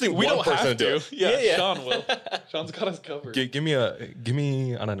 yeah. We just need We one don't person have to do to. it. Yeah, Yeah. Sean will. Sean's got us covered. Give me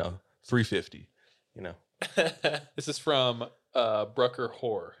I don't know, 350. You know, This is from Brucker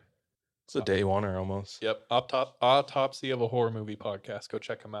Horror. it's a day oneer almost. Yep. Autopsy of a Horror Movie podcast. Go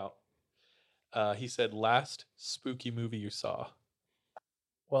check him out. He said, last spooky movie you saw.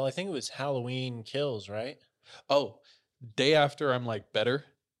 Well, I think it was Halloween Kills, right? Oh, day after I'm like better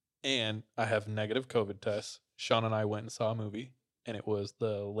and I have negative COVID tests, Sean and I went and saw a movie, and it was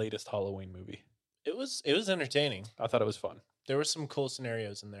the latest Halloween movie. It was entertaining. I thought it was fun. There were some cool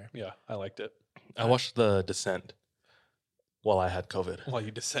scenarios in there. Yeah, I liked it. I watched The Descent. while I had COVID. While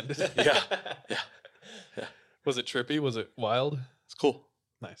you descended. Yeah. Was it trippy? Was it wild? It's cool.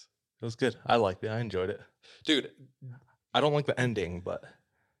 Nice. It was good. I liked it. I enjoyed it. Dude, I don't like the ending, but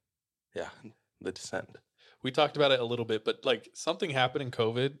yeah, the descent. we talked about it a little bit, but like something happened in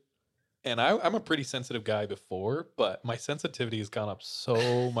COVID, and I'm a pretty sensitive guy before, but my sensitivity has gone up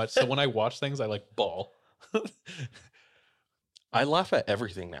so much. So when I watch things, I like bawl. I laugh at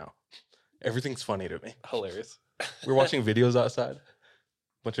everything now. Everything's funny to me. Hilarious. We're watching videos outside.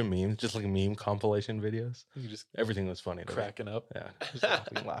 Bunch of memes, just like meme compilation videos. You just Everything was funny to me. cracking up. Yeah,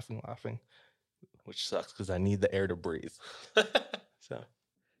 just laughing. Which sucks because I need the air to breathe. So,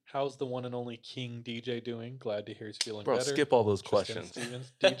 How's the one and only King DJ doing? Glad to hear he's feeling bro, better. skip all those Tristan questions.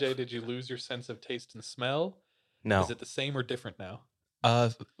 Stevens. DJ, did you lose your sense of taste and smell? No, Is it the same or different now?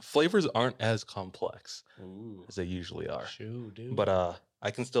 flavors aren't as complex Ooh. as they usually are. Shoo, dude. But I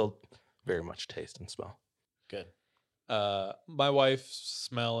can still very much taste and smell. Good. My wife's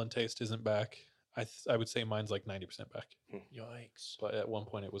smell and taste isn't back. I would say mine's like 90% back, Yikes. but at one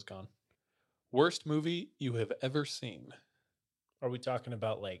point it was gone. Worst movie you have ever seen? Are we talking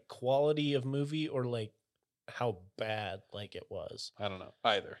about like quality of movie or like how bad like it was? I don't know.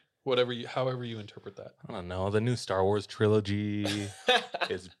 Either. However you interpret that. I don't know. The new Star Wars trilogy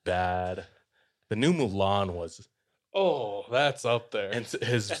is bad. The new Mulan was Oh, that's up there.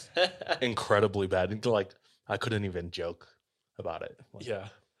 is incredibly bad. Like I couldn't even joke about it. Like, Yeah.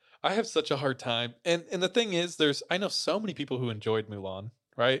 I have such a hard time. And the thing is, I know so many people who enjoyed Mulan,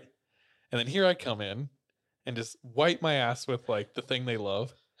 right? And then here I come in and just wipe my ass with like the thing they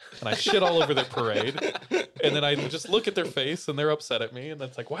love. And I shit all over their parade. And then I just look at their face and they're upset at me. And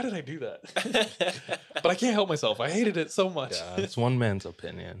it's like, why did I do that? But I can't help myself. I hated it so much. Yeah, it's one man's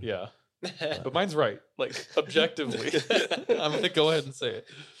opinion. Yeah. But mine's right. Like objectively. I'm going to go ahead and say it.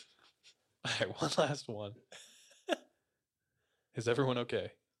 All right. One last one. Is everyone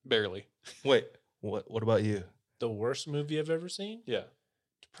okay? Barely. Wait, what about you? The worst movie I've ever seen? Yeah.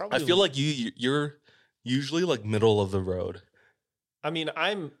 Probably. I feel like you're usually like middle of the road. I mean,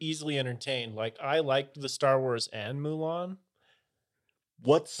 I'm easily entertained. Like I liked the Star Wars and Mulan.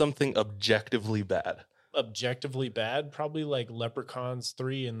 What's something objectively bad? Objectively bad, probably like Leprechauns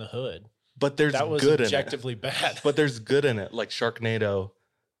 3 in the Hood. But there's That was good objectively bad. But there's good in it, like Sharknado.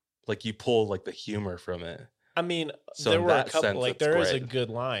 Like you pull like the humor from it. I mean, So there in were a that couple. sense, Like it's there is a great. good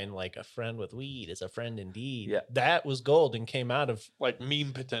line, like a friend with weed is a friend indeed. Yeah. That was gold and came out of. Like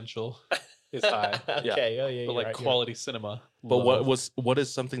meme potential is high. Okay, oh yeah, But you're like right, quality cinema. But low. what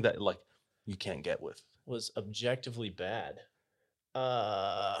is something that like you can't get with? was objectively bad.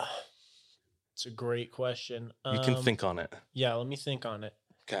 It's a great question. You can think on it. Yeah, let me think on it.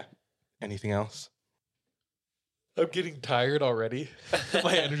 Okay. Anything else? I'm getting tired already.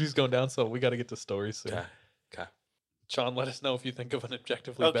 My energy's going down, so we got to get to stories soon. Okay. Okay. Sean, let us know if you think of an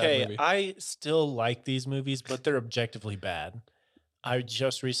objectively bad Okay, movie. I still like these movies, but they're objectively bad. I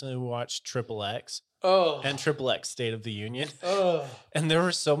just recently watched Triple X Oh. and Triple X State of the Union, oh. and there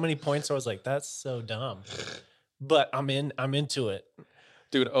were so many points where I was like, "That's so dumb," but I'm into it.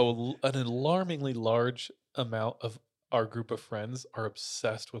 Dude, an alarmingly large amount of our group of friends are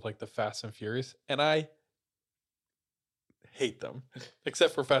obsessed with like the Fast and Furious, and I hate them.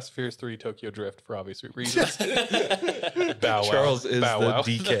 Except for Fast and Furious 3 Tokyo Drift for obvious reasons. Bow Wow. Charles is Bow the Wow.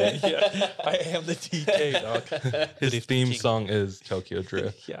 DK. Yeah, I am the DK, dog. His Drift theme King. song is Tokyo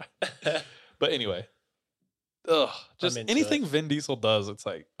Drift. Yeah. But anyway. Ugh. Just into anything it. Vin Diesel does, it's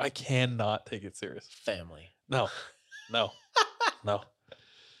like, I cannot take it serious. Family. No. No. No.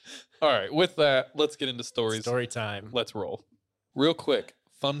 All right. With that, let's get into stories. Story time. Let's roll. Real quick,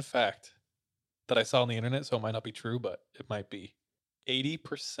 fun fact that I saw on the internet, so it might not be true, but it might be.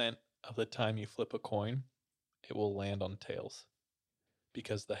 80% of the time you flip a coin, it will land on tails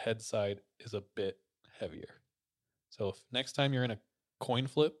because the head side is a bit heavier. So if next time you're in a coin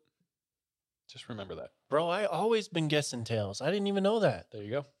flip, just remember that. Bro, I always been guessing tails. I didn't even know that. There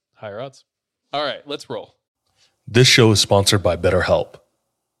you go. Higher odds. All right, let's roll. This show is sponsored by BetterHelp.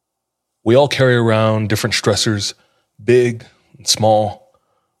 We all carry around different stressors, big and small.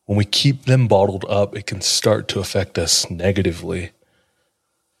 When we keep them bottled up, it can start to affect us negatively.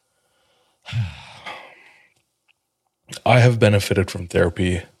 I have benefited from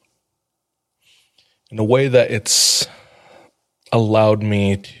therapy in a way that it's allowed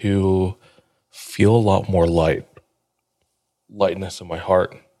me to feel a lot more lightness in my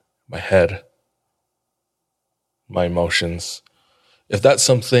heart, my head, my emotions. If that's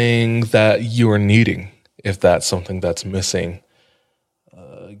something that you are needing, if that's something that's missing,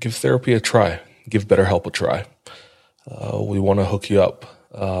 give therapy a try. Give BetterHelp a try. We want to hook you up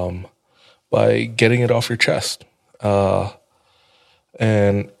by getting it off your chest.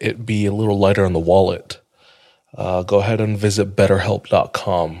 and it be a little lighter on the wallet, go ahead and visit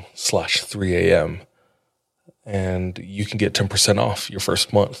betterhelp.com/3am, and you can get 10% off your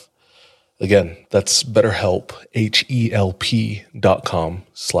first month. Again, that's BetterHelp,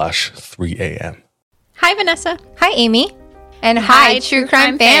 HELP.com/3am. Hi, Vanessa. Hi, Amy. And Hi, hi, True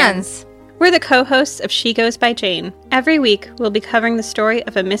Crime fans. We're the co-hosts of She Goes by Jane. Every week, we'll be covering the story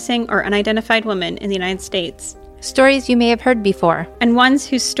of a missing or unidentified woman in the United States, Stories you may have heard before. and ones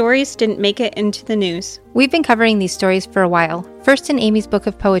whose stories didn't make it into the news. We've been covering these stories for a while, first in Amy's book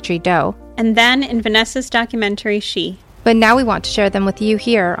of poetry, Doe, And then in Vanessa's documentary, She. but now we want to share them with you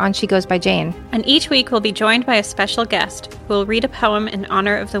here on She Goes by Jane. And each week, we'll be joined by a special guest who will read a poem in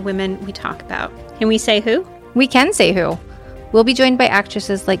honor of the women we talk about. Can we say who? We can say who. We'll be joined by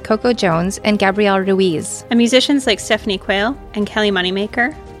actresses like Coco Jones and Gabrielle Ruiz, And musicians like Stephanie Quayle and Kelly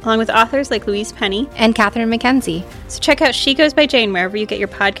Moneymaker, along with authors like Louise Penny. and Catherine McKenzie. So check out She Goes by Jane wherever you get your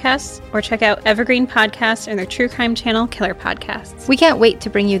podcasts, or check out Evergreen Podcasts and their true crime channel, Killer Podcasts. We can't wait to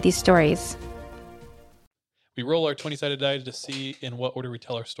bring you these stories. We roll our 20-sided die to see in what order we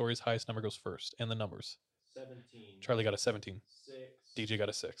tell our stories. Highest number goes first. And the numbers. 17. Charlie got a 17. 6. DJ got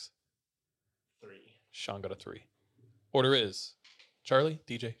a 6. 3. Sean got a 3. Order is Charlie,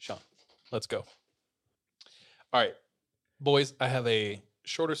 DJ, Sean. Let's go. All right. Boys, I have a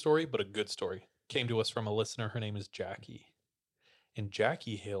shorter story, but a good story. Came to us from a listener. Her name is Jackie. And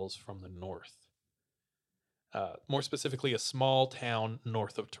Jackie hails from the north. More specifically, a small town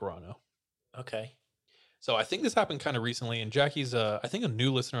north of Toronto. Okay. So I think this happened kind of recently, and Jackie's, I think, a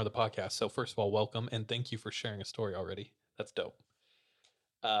new listener of the podcast. So first of all, welcome, and thank you for sharing a story already. That's dope.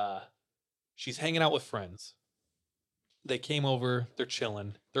 She's hanging out with friends. They came over, they're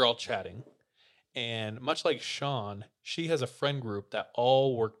chilling, they're all chatting. And much like Sean, she has a friend group that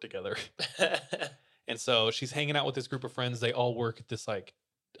all work together. And so she's hanging out with this group of friends. They all work at this like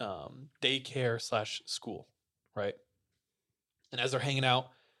daycare/school, right? And as they're hanging out,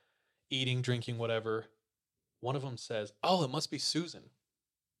 eating, drinking, whatever, one of them says, "Oh, it must be Susan."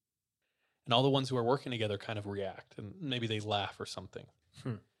 And all the ones who are working together kind of react, and maybe they laugh or something.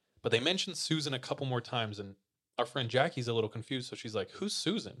 But they mention Susan a couple more times, and our friend Jackie's a little confused, so she's like, "Who's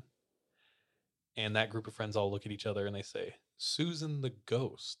Susan?" And that group of friends all look at each other and they say, "Susan the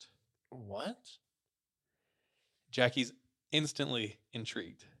ghost." What? Jackie's instantly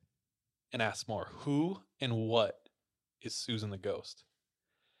intrigued and asks more, "Who and what is Susan the ghost?"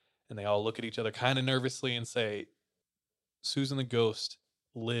 And they all look at each other kind of nervously and say, "Susan the ghost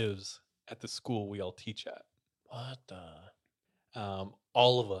lives at the school we all teach at." What the?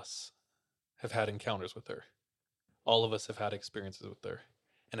 All of us have had encounters with her. All of us have had experiences with her.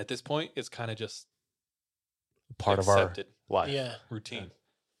 And at this point, it's kind of just Part accepted of our life. Yeah. routine.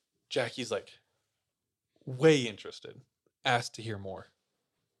 Jackie's like way interested, asked to hear more.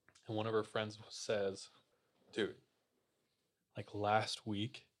 And one of her friends says, "Dude, like last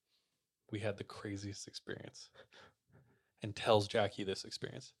week, we had the craziest experience," and tells Jackie this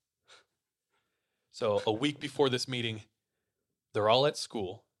experience. So a week before this meeting, they're all at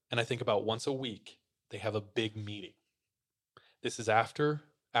school, and I think about once a week, they have a big meeting. This is after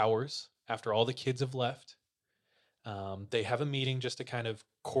hours, after all the kids have left. They have a meeting just to kind of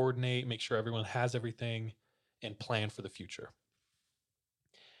coordinate, make sure everyone has everything, and plan for the future.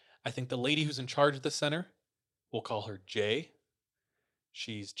 I think the lady who's in charge of the center, we'll call her Jay.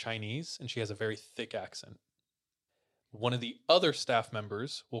 She's Chinese, and she has a very thick accent. One of the other staff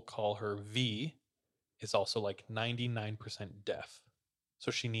members, we'll call her V, is also like 99% deaf.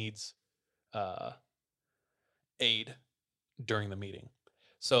 So she needs aid during the meeting.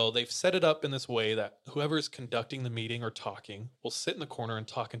 So they've set it up in this way that whoever is conducting the meeting or talking will sit in the corner and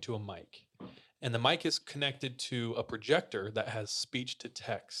talk into a mic. And the mic is connected to a projector that has speech to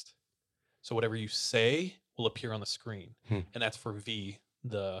text. So whatever you say will appear on the screen. And that's for V,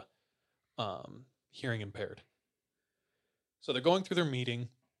 the hearing impaired. So they're going through their meeting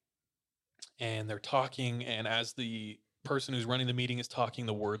and they're talking. And as the person who's running the meeting is talking,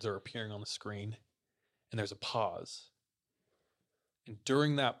 the words are appearing on the screen. And there's a pause. And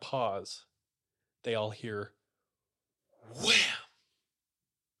during that pause, they all hear wham!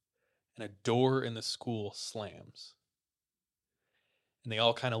 And a door in the school slams. And they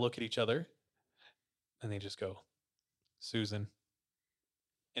all kind of look at each other and they just go, "Susan."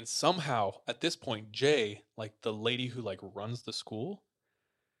 And somehow at this point, Jay, like the lady who like runs the school,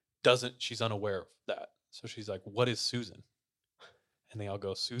 she's unaware of that. So she's like, "What is Susan?" And they all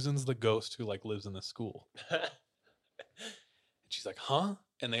go, "Susan's the ghost who like lives in the school." She's like, "Huh?"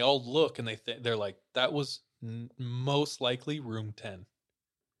 And they all look and they're like, "That was most likely room 10.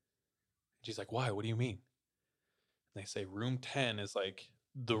 She's like, "Why? What do you mean?" And they say room 10 is like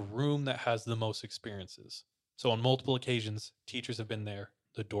the room that has the most experiences. So on multiple occasions, teachers have been there.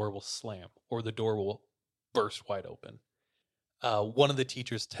 The door will slam or the door will burst wide open. One of the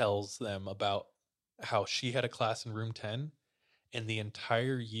teachers tells them about how she had a class in room 10, and the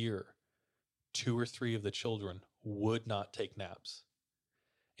entire year, 2 or 3 of the children would not take naps.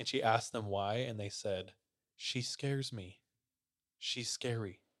 And she asked them why, and they said, "She scares me. She's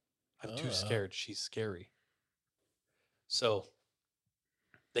scary. I'm too scared. She's scary." So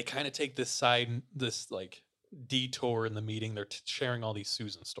they kind of take this like detour in the meeting. They're sharing all these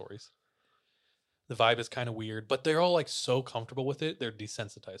Susan stories. The vibe is kind of weird, but they're all like so comfortable with it. They're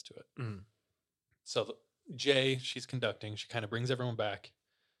desensitized to it. Mm. So Jay, she's conducting. She kind of brings everyone back.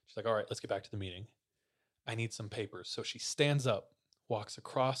 She's like, "All right, let's get back to the meeting. I need some papers." So she stands up, walks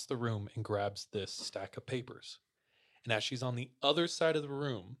across the room, and grabs this stack of papers. And as she's on the other side of the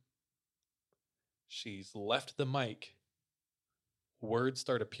room, she's left the mic. Words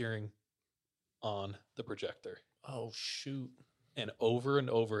start appearing on the projector. Oh, shoot. And over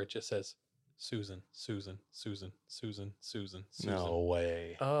it just says, "Susan, Susan, Susan, Susan, Susan, Susan." No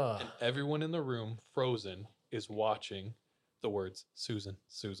way. And everyone in the room, frozen, is watching the words "Susan,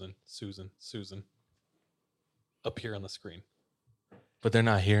 Susan, Susan, Susan" appear on the screen. But they're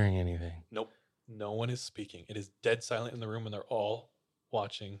not hearing anything. Nope. No one is speaking. It is dead silent in the room, and they're all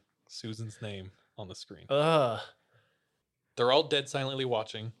watching Susan's name on the screen. They're all dead silently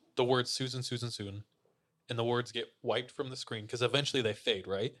watching the words "Susan, Susan, Susan," and the words get wiped from the screen because eventually they fade,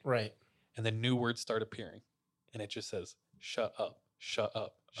 right? Right. And then new words start appearing, and it just says, "Shut up, shut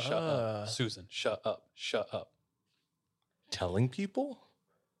up, shut up, Susan, shut up, shut up." Telling people?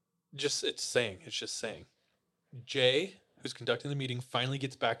 It's just saying. Jay, who's conducting the meeting, finally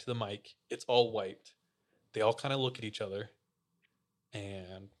gets back to the mic. It's all wiped. They all kind of look at each other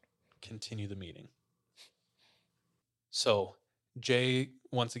and continue the meeting. So Jay,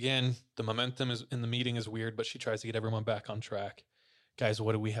 once again, the momentum is in the meeting is weird, but she tries to get everyone back on track. Guys,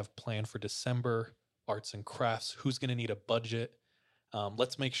 what do we have planned for December? Arts and crafts. Who's going to need a budget?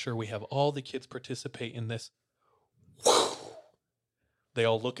 Let's make sure we have all the kids participate in this. They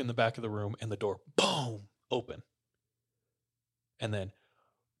all look in the back of the room, and the door, boom, open. And then,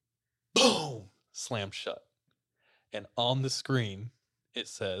 boom, slam shut. And on the screen, it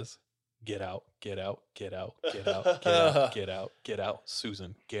says, "Get out, get out, get out, get out, get out, get out, get out,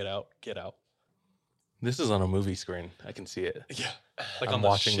 Susan, get out, get out." This is on a movie screen. I can see it. Yeah. Like I'm on the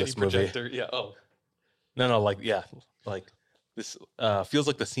watching shitty this movie. projector. Yeah. Oh. No, like this feels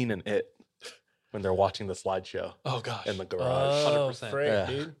like the scene in It when they're watching the slideshow Oh gosh. in the garage. 100%. Frick, Yeah.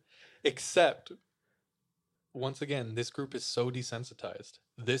 dude. Except, once again, this group is so desensitized.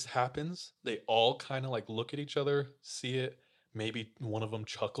 This happens. They all kind of like look at each other, see it. Maybe one of them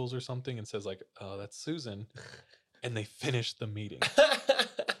chuckles or something and says like, "Oh, that's Susan." And they finish the meeting.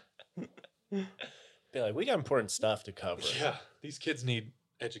 Be like, we got important stuff to cover. Yeah, these kids need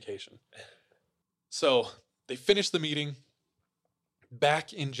education. So they finish the meeting.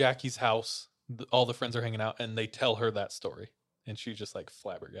 Back in Jackie's house, all the friends are hanging out, and they tell her that story. And she's just like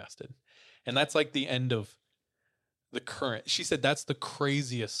flabbergasted. And that's like the end of the current. She said that's the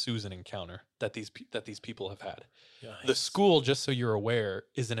craziest Susan encounter that these people have had. Yikes. The school, just so you're aware,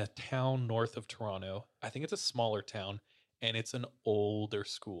 is in a town north of Toronto. I think it's a smaller town, and it's an older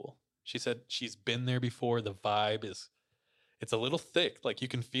school. She said she's been there before. The vibe it's a little thick, like you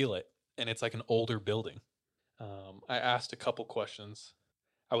can feel it, and it's like an older building. I asked a couple questions.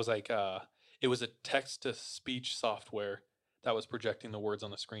 I was like, it was a text-to-speech software that was projecting the words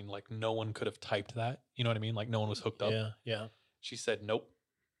on the screen. Like no one could have typed that. You know what I mean? Like no one was hooked up. Yeah. She said, nope.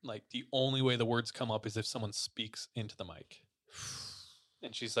 Like the only way the words come up is if someone speaks into the mic.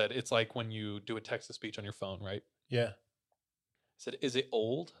 And she said, it's like when you do a text-to-speech on your phone, right? Yeah. I said, is it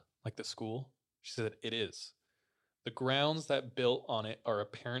old, like the school? She said, it is. The grounds that built on it are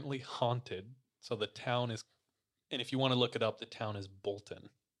apparently haunted. So the town is, and if you want to look it up, the town is Bolton.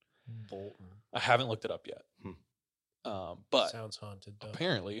 Bolton. I haven't looked it up yet. But Sounds haunted, though.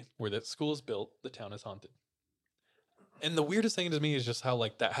 apparently where the school is built, the town is haunted. And the weirdest thing to me is just how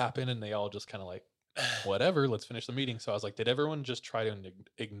like that happened, and they all just kind of like, whatever, let's finish the meeting. So I was like, did everyone just try to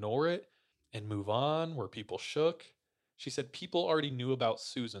ignore it and move on? Were people shook? She said people already knew about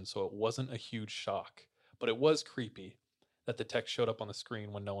Susan, so it wasn't a huge shock. But it was creepy that the text showed up on the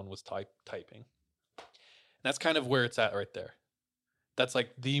screen when no one was typing. And that's kind of where it's at right there. That's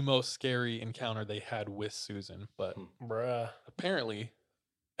like the most scary encounter they had with Susan. But Bruh. apparently,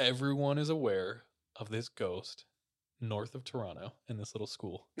 everyone is aware of this ghost north of Toronto in this little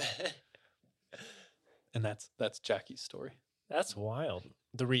school. And that's Jackie's story. That's wild.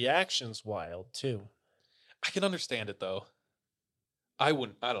 The reaction's wild, too. I can understand it though. I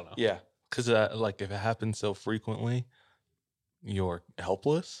wouldn't. I don't know. Yeah, because like if it happens so frequently, you're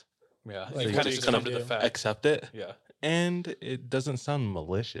helpless. Yeah. Like, You what kind of do just you come to do? the fact. Accept it, Yeah. and it doesn't sound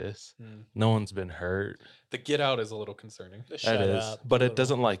malicious. No one's been hurt. The get out is a little concerning. Just That shut is, up. but it Little-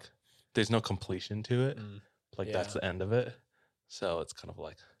 doesn't like. There's no completion to it. Like that's Yeah. the end of it. So it's kind of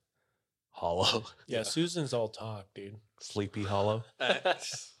like hollow, Yeah, Susan's all talk, dude. sleepy hollow.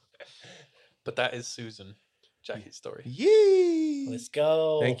 But that is Susan, Jackie's story. Yee! Let's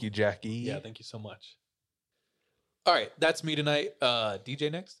go. Thank you, Jackie. Yeah, thank you so much. All right, that's me tonight.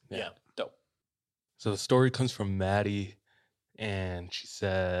 DJ next? Yeah. Dope. So the story comes from Maddie, and she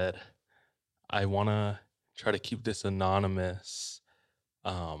said, I want to try to keep this anonymous,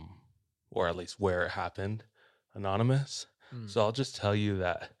 or at least where it happened anonymous. So I'll just tell you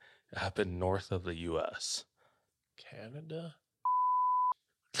that it happened north of the U.S. Canada?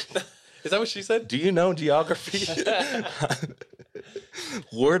 Is that what she said? Do you know geography?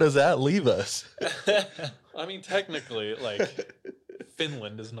 Where does that leave us? I mean, technically, like,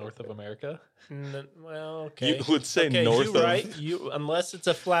 Finland is north of America. Well, okay. You would say okay, north you of... right. You unless it's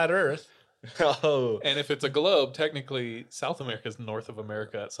a flat Earth. Oh. And if it's a globe, technically, South America is north of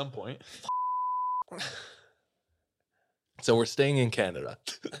America at some point. So we're staying in Canada.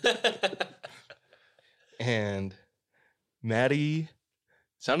 And Maddie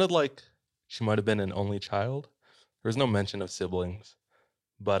sounded like she might have been an only child. There was no mention of siblings,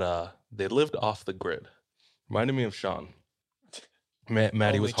 but they lived off the grid. Reminded me of Sean. Maddie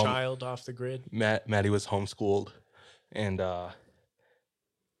Only was home. child off the grid. Maddie was homeschooled, and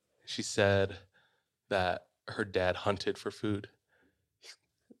she said that her dad hunted for food.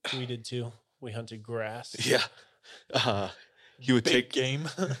 We did too. We hunted grass. Yeah, he would Big take game.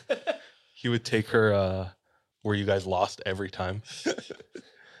 he would take her where you guys lost every time.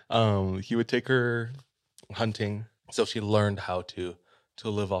 He would take her hunting, so she learned how to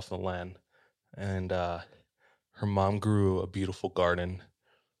live off the land. And her mom grew a beautiful garden.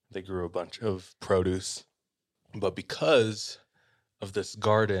 They grew a bunch of produce. But because of this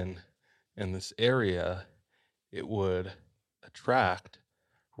garden in this area, it would attract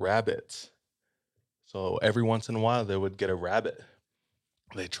rabbits. So every once in a while, they would get a rabbit.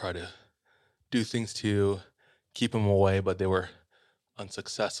 They try to do things to keep them away, but they were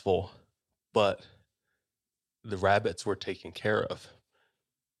unsuccessful. But the rabbits were taken care of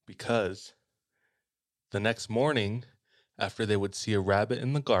because the next morning, after they would see a rabbit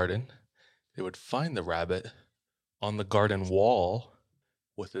in the garden, they would find the rabbit on the garden wall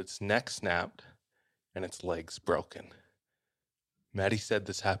with its neck snapped and its legs broken. Maddie said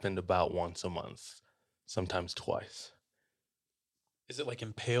this happened about once a month, sometimes twice. Is it like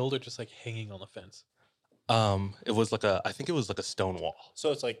impaled or just like hanging on the fence? It was like I think it was like a stone wall.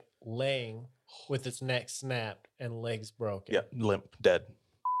 So it's like laying with its neck snapped and legs broken. Yeah, limp, dead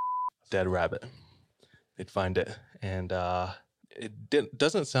rabbit. They'd find it, and it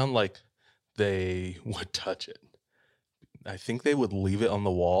doesn't sound like they would touch it. I think they would leave it on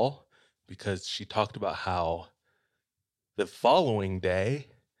the wall because she talked about how the following day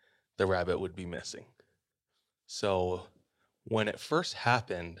the rabbit would be missing. So when it first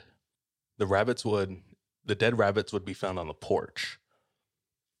happened, the dead rabbits would be found on the porch.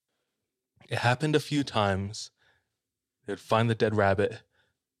 It happened a few times. They'd find the dead rabbit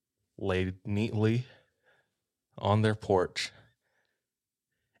laid neatly on their porch.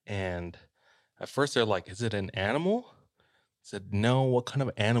 And at first they're like, is it an animal? I said, no, what kind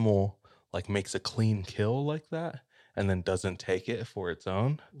of animal like makes a clean kill like that and then doesn't take it for its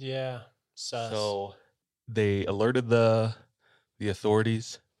own? Yeah. Sus. So they alerted the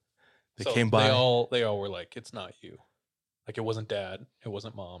authorities. They So came by. They all were like, it's not you. Like it wasn't dad. It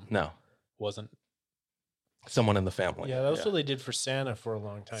wasn't mom. No, Wasn't. someone in the family. yeah, that was what they did for Santa for a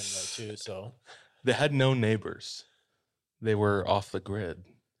long time though too. So They had no neighbors. They were off the grid.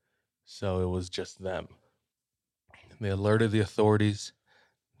 So it was just them. They alerted the authorities.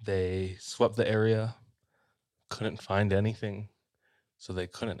 They swept the area. Couldn't find anything. So they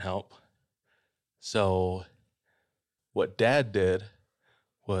couldn't help. So what Dad did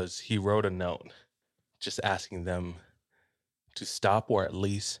was he wrote a note just asking them to stop or at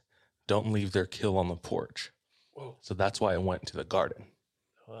least don't leave their kill on the porch. Whoa. So that's why it went to the garden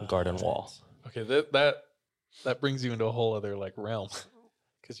garden wall. Okay, that brings you into a whole other like realm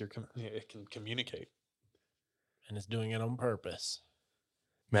because it can communicate. and it's doing it on purpose.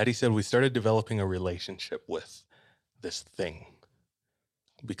 Maddie said we started developing a relationship with this thing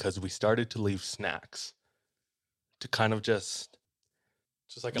because we started to leave snacks to kind of just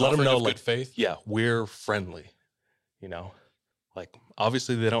like an let them offering know, of like, good faith. yeah, we're friendly, like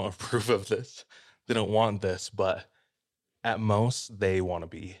obviously they don't approve of this didn't want this, but at most they want to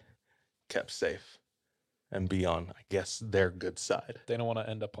be kept safe and be on, I guess, their good side. They don't want to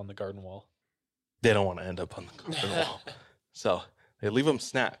end up on the garden wall. They don't want to end up on the garden wall. So they leave them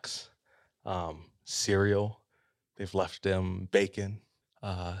snacks, cereal. They've left them bacon.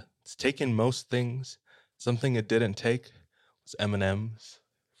 It's taken most things. Something it didn't take was M&Ms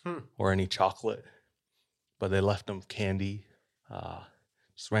or any chocolate, but they left them candy,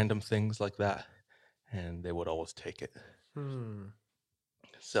 just random things like that, and they would always take it.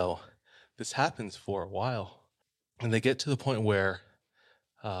 So this happens for a while, and they get to the point where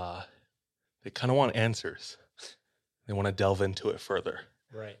they kind of want answers. They want to delve into it further.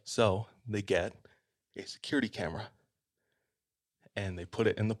 Right. So they get a security camera and they put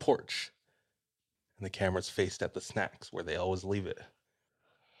it in the porch. And the camera's faced at the snacks where they always leave it.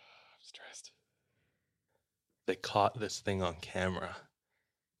 I'm stressed. They caught this thing on camera.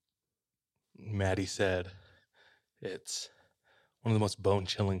 Maddie said, it's one of the most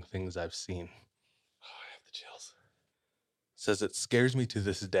bone-chilling things I've seen. Oh, I have the chills. Says it scares me to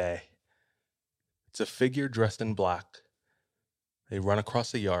this day. It's a figure dressed in black. They run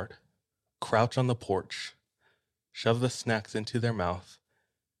across the yard, crouch on the porch, shove the snacks into their mouth,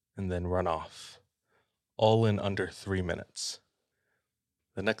 and then run off. All in under 3 minutes.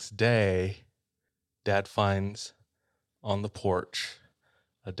 The next day, Dad finds on the porch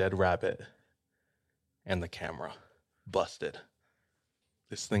a dead rabbit and the camera busted.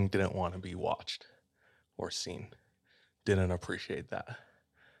 This thing didn't want to be watched or seen. Didn't appreciate that.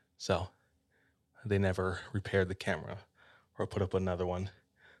 So they never repaired the camera or put up another one.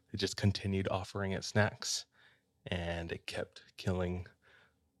 They just continued offering it snacks, and it kept killing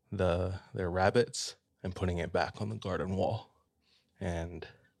their rabbits and putting it back on the garden wall. And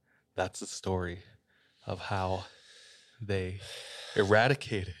that's the story of how they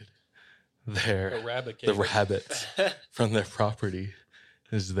eradicated the rabbits from their property.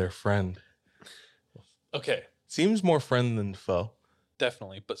 Is their friend. Okay, Seems more friend than foe.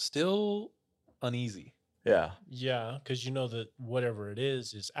 definitely, but still uneasy. Yeah. Yeah, because you know that whatever it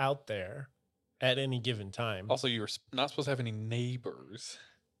is out there at any given time. Also, you were not supposed to have any neighbors.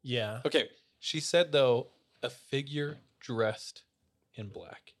 Yeah. Okay, she said, though, a figure dressed in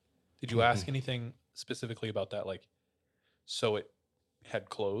black. Did you ask anything specifically about that? Like, so it had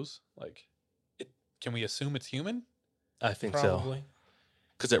clothes? Like, can we assume it's human? I think so. Probably.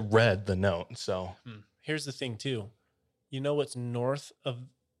 Because it read the note, so. Here's the thing, too. You know what's north of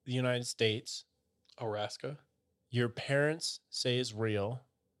the United States? Alaska? Your parents say is real.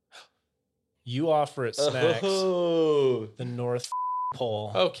 You offer it snacks. Oh. The North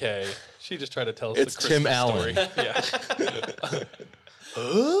Pole. Okay. She just tried to tell us It's the Tim Christmas Allen. story. Yeah.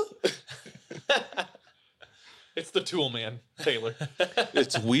 It's the Tool Man, Taylor.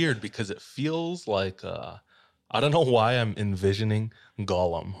 It's weird because it feels like, I don't know why I'm envisioning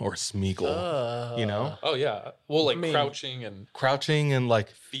Gollum or Smeagol, you know? Oh, yeah. Well, like I mean- crouching and Crouching and like,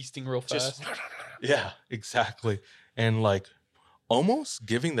 feasting real fast. Just yeah, exactly. And like almost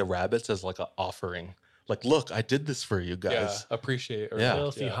giving the rabbits as like an offering. Like, look, I did this for you yeah, guys. appreciate. Or Yeah.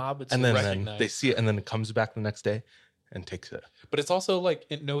 filthy yeah. hobbits. And then recognize. they see it and then it comes back the next day and takes it. But it's also like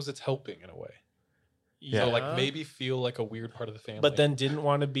it knows it's helping in a way. Yeah. So like maybe feel like a weird part of the family. But then didn't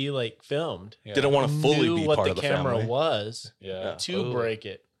want to be like filmed. yeah. Didn't want to fully Knew be what part the of the camera family. was Yeah. to Ooh. break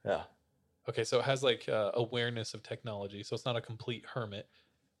it. Yeah. Okay, so it has like awareness of technology, so it's not a complete hermit,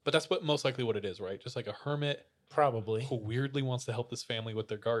 but that's what most likely what it is, right? Just like a hermit Probably. who weirdly wants to help this family with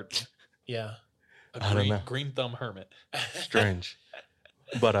their garden. Yeah. A I don't green, know. green thumb hermit. Strange.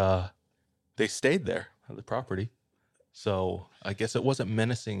 But they stayed there at the property. So I guess it wasn't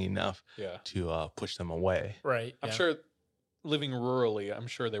menacing enough Yeah, to push them away. Right. I'm yeah. sure living rurally, I'm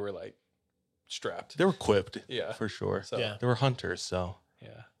sure they were like strapped. They were equipped, Yeah. for sure. So Yeah. They were hunters, so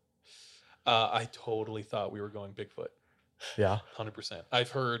yeah. I totally thought we were going Bigfoot. yeah. 100%.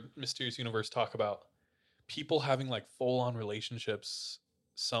 I've heard Mysterious Universe talk about people having like full on relationships,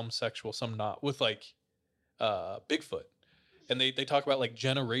 some sexual, some not, with like Bigfoot. And they talk about like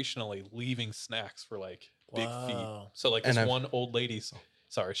generationally leaving snacks for like big feet. Wow. So like And this I've- one old lady's,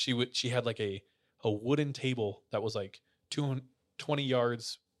 sorry, she had like a wooden table that was like 220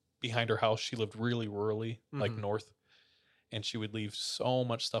 yards behind her house. She lived really rurally, like Mhm. north. And she would leave so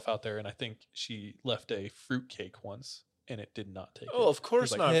much stuff out there. And I think she left a fruit cake once and it did not take it. Oh, of He was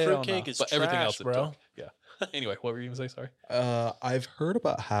course like, not. "Hell Fruitcake no." is But everything trash, else it bro. took. Yeah. Anyway, what were you going to say? Sorry. I've heard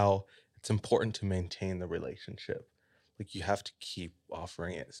about how it's important to maintain the relationship. Like you have to keep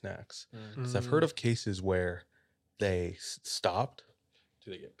offering it snacks. Because I've Mm. heard of cases where they stopped Do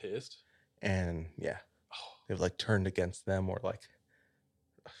they get pissed? and yeah, Oh, they've like turned against them or like,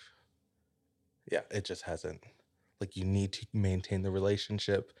 yeah, it just hasn't. Like, you need to maintain the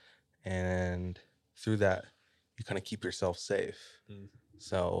relationship, and through that, you kind of keep yourself safe. Mm.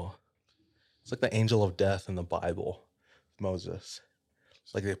 So it's like the angel of death in the Bible, Moses.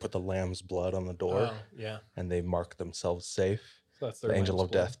 It's like they put the lamb's blood on the door Oh, yeah. and they mark themselves safe. So that's The angel lamb's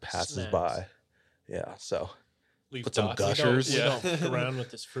of blood. death passes Snaps. by. Yeah, so Leave Put some dots. gush- We don't, Gushers. we Yeah. don't fuck around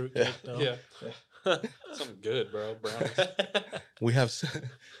with this fruitcake, though. Yeah. Something good, bro. Brownies. we have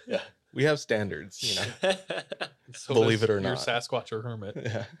we have standards, you know. So Believe does it or your not. Sasquatch or hermit.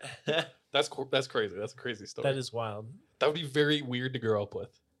 Yeah. That's crazy. That's a crazy story. That is wild. That would be very weird to grow up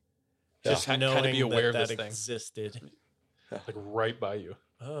with. Just Kind knowing of be aware that of this thing, existed. like right by you.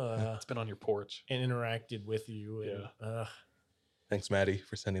 It's been on your porch. And interacted with you. And, Thanks, Maddie,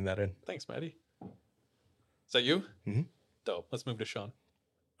 for sending that in. Thanks, Maddie. Is that you? Mhm. Dope. Let's move to Sean.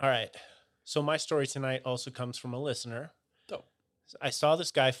 All right. So my story tonight also comes from a listener. Dope. I saw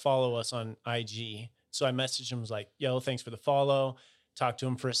this guy follow us on IG. So I messaged him, was like, yo, thanks for the follow. Talked to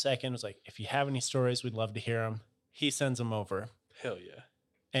him for a second. Was like, if you have any stories, we'd love to hear them. He sends them over. Hell yeah.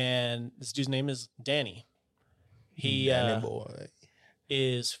 And this dude's name is Danny. He Danny boy.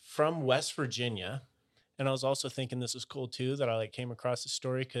 is from West Virginia. And I was also thinking this was cool too, that I like came across this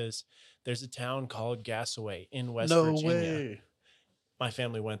story because there's a town called Gassaway in West Virginia. My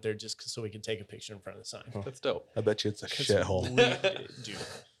family went there just so we could take a picture in front of the sign. That's dope. I bet you it's a 'Cause shithole. dude,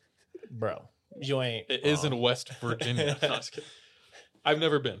 bro, you ain't. It is in wrong. West Virginia. No, just kidding. I've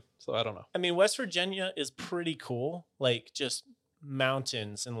never been, so I don't know. I mean, West Virginia is pretty cool. Like just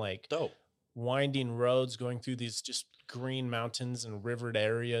mountains and like Dope. winding roads going through these just green mountains and rivered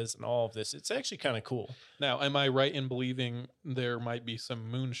areas and all of this. It's actually kind of cool. Now, am I right in believing there might be some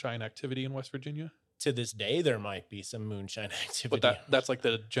moonshine activity in West Virginia? To this day, there might be some moonshine activity. But that's like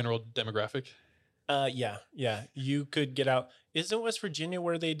the general demographic. Yeah. You could get out. Isn't West Virginia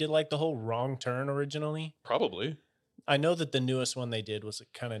where they did like the whole wrong turn originally? Probably. I know that the newest one they did was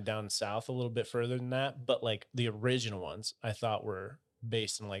kind of down south a little bit further than that, but like the original ones I thought were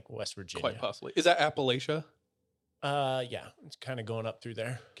based in like West Virginia. Quite possibly. Is that Appalachia? Yeah, it's kind of going up through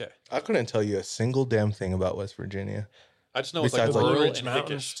there. Okay. I couldn't tell you a single damn thing about West Virginia. I just know it's like Besides, like, rural Blue and Ridge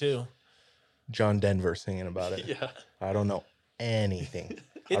Mountains hickish. too. John Denver singing about it. Yeah. I don't know anything.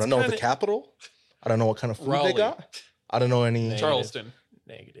 I It's don't know the kinda- capital. I don't know what kind of food Raleigh. they got. I don't know any. Negative. Charleston.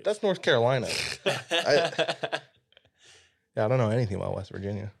 Negative. That's North Carolina. Yeah, I don't know anything about West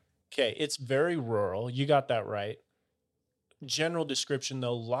Virginia. Okay, it's very rural. You got that right. General description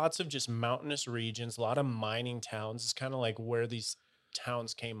though, lots of just mountainous regions, a lot of mining towns. It's kind of like where these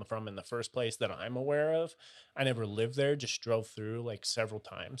towns came from in the first place that I'm aware of. I never lived there, just drove through like several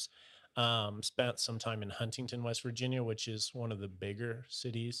times. Spent some time in Huntington, West Virginia, which is one of the bigger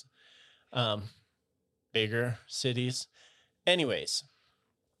cities. Anyways,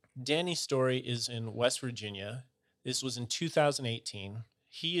 Danny's story is in West Virginia. This was in 2018.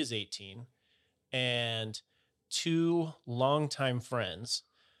 He is 18, and two longtime friends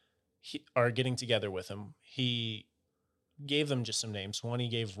are getting together with him. He gave them just some names. One he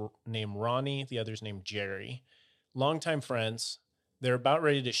gave name Ronnie, the other's named Jerry. Longtime friends. They're about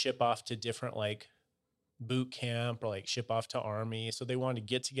ready to ship off to different like boot camp or like ship off to army. So they wanted to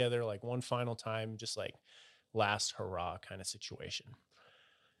get together like one final time, just like last hurrah kind of situation.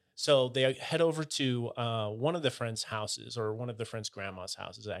 So they head over to one of the friends' houses, or one of the friends' grandma's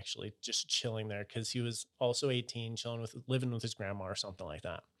houses, actually, just chilling there because he was also 18, living with his grandma or something like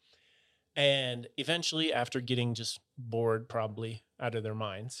that. And eventually, after getting just bored, probably out of their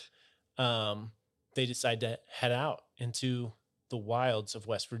minds, they decide to head out into the wilds of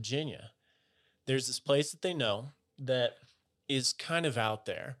West Virginia. There's this place that they know that is kind of out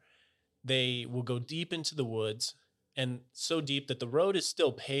there. They will go deep into the woods, and so deep that the road is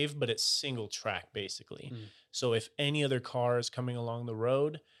still paved, but it's single track basically. So if any other car is coming along the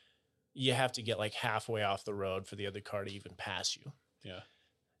road, you have to get like halfway off the road for the other car to even pass you. Yeah.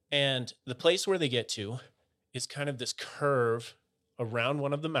 And the place where they get to is kind of this curve around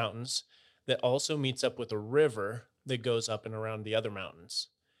one of the mountains that also meets up with a river that goes up and around the other mountains.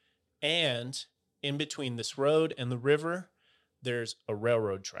 And in between this road and the river, there's a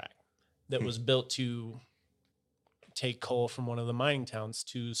railroad track that was built to take coal from one of the mining towns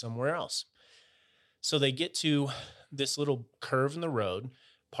to somewhere else. So they get to this little curve in the road,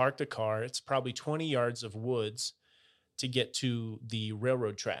 park the car. It's probably 20 yards of woods to get to the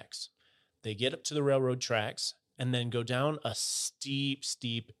railroad tracks. They get up to the railroad tracks and then go down a steep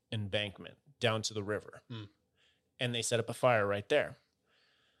embankment down to the river. And they set up a fire right there.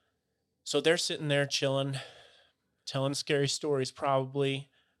 So they're sitting there chilling, telling scary stories, probably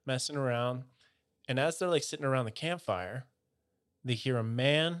messing around. And as they're like sitting around the campfire, they hear a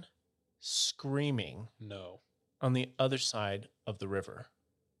man screaming No. on the other side of the river.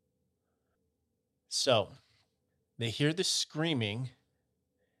 So they hear this screaming,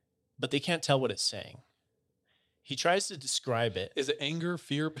 but they can't tell what it's saying. He tries to describe it. Is it anger,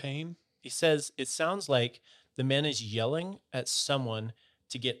 fear, pain? He says it sounds like the man is yelling at someone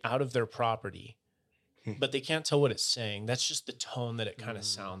to get out of their property, but they can't tell what it's saying. That's just the tone that it kind of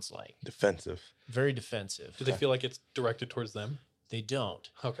sounds like. Defensive. Very defensive. Do they feel like it's directed towards them? They don't.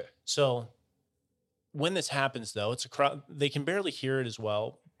 Okay. So when this happens, though, it's they can barely hear it as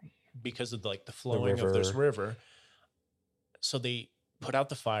well because of like the flowing of this river. So they put out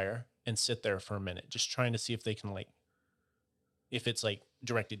the fire and sit there for a minute, just trying to see if they can if it's like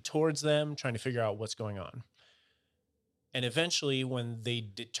directed towards them, trying to figure out what's going on. And eventually, when they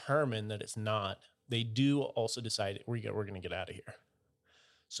determine that it's not, they do also decide we're going to get out of here.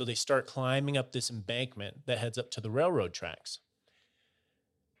 So they start climbing up this embankment that heads up to the railroad tracks.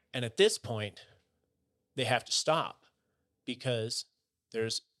 And at this point, they have to stop because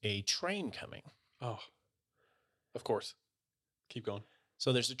there's a train coming. Oh, of course. Keep going.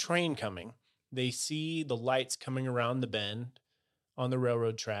 So there's a train coming. They see the lights coming around the bend on the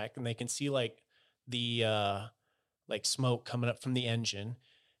railroad track, and they can see like the smoke coming up from the engine.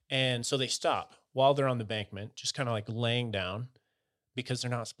 And so they stop while they're on the embankment, just kind of like laying down because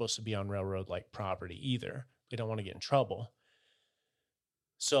they're not supposed to be on railroad like property either. They don't want to get in trouble.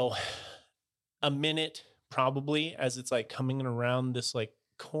 So a minute probably as it's like coming around this like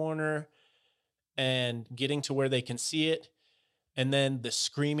corner and getting to where they can see it. And then the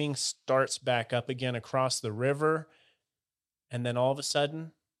screaming starts back up again across the river. And then all of a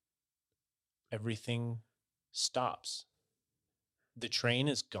sudden, everything stops. The train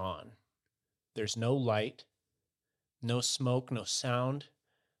is gone. There's no light, no smoke, no sound.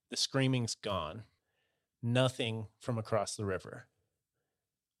 The screaming's gone. Nothing from across the river.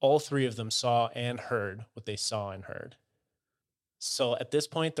 All three of them saw and heard what they saw and heard. So at this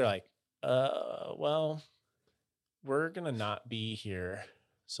point, they're like, well, we're going to not be here.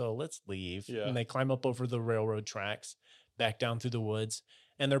 So let's leave. Yeah. And they climb up over the railroad tracks, back down through the woods.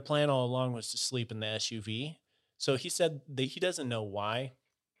 And their plan all along was to sleep in the SUV. So he said that he doesn't know why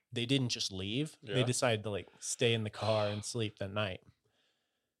they didn't just leave. Yeah. They decided to like stay in the car and sleep that night.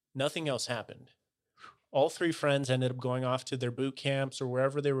 Nothing else happened. All three friends ended up going off to their boot camps or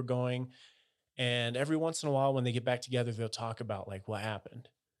wherever they were going. And every once in a while, when they get back together, they'll talk about like what happened.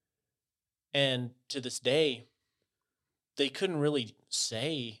 And to this day, they couldn't really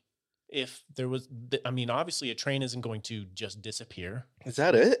say if there was, I mean, obviously a train isn't going to just disappear. Is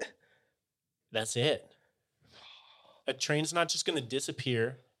that it? That's it. A train's not just going to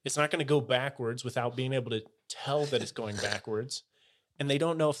disappear. It's not going to go backwards without being able to tell that it's going backwards. And they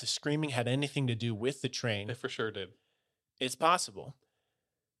don't know if the screaming had anything to do with the train. They for sure did. It's possible.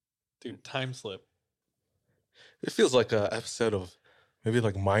 Dude, time slip. It feels like an episode of maybe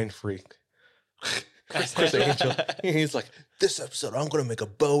like Mind Freak. Chris Angel. He's like, this episode, I'm going to make a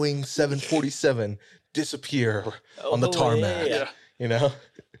Boeing 747 disappear on the tarmac. Yeah. You know?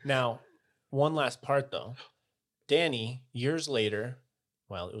 Now, one last part though. Danny, years later,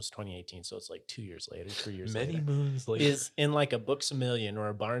 well, it was 2018, so it's like 2 years later, 3 years Many later, moons later. is in like a Books A Million or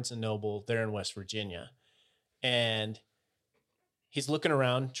a Barnes and Noble there in West Virginia. And he's looking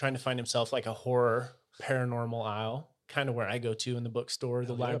around trying to find himself like a horror paranormal aisle, kind of where I go to in the bookstore,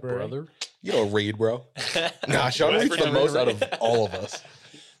 the library. Brother. You don't read, bro. Nah, Sean reads the most out of all of us.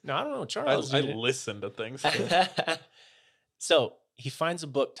 No, I don't know. Charles. I listen to things. So he finds a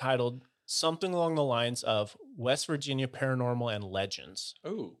book titled something along the lines of West Virginia Paranormal and Legends.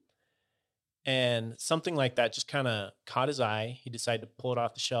 Oh. And something like that just kind of caught his eye. He decided to pull it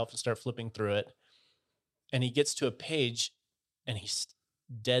off the shelf and start flipping through it. And he gets to a page and he's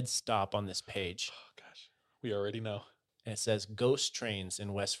dead stop on this page. Oh, gosh. We already know. And it says ghost trains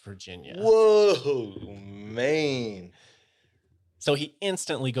in West Virginia. Whoa, man. So he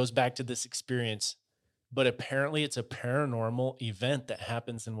instantly goes back to this experience, but apparently it's a paranormal event that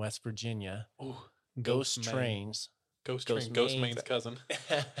happens in West Virginia. Ooh, Ghost Maine. trains. Ghost Ghost Maine's Maine's- cousin.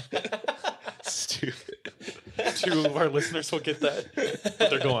 Stupid. 2 of our listeners will get that.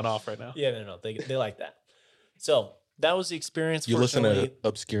 But they're going off right now. Yeah, no, they like that. So that was the experience. You listen to Fortunately,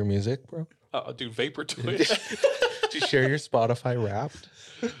 obscure music, bro? Oh, dude, Vapor Twitch. Do you share your Spotify Wrapped?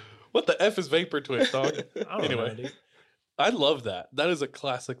 What the F is Vapor Twitch, dog? I don't know, Anyway, dude. I love that. That is a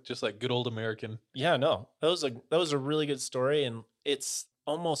classic, just like good old American. Yeah, no, that was a really good story, and it's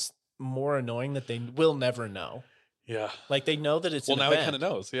almost more annoying that they will never know. Yeah. Like they know that it's Well, an now event, he kind of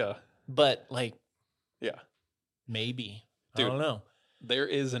knows. Yeah. but like Yeah. maybe Dude. I don't know. There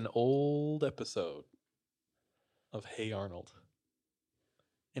is an old episode of Hey Arnold.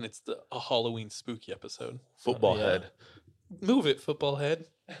 and it's a Halloween spooky episode. Football Yeah. head. Move it, football head.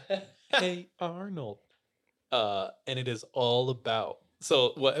 Hey Arnold. And it is all about,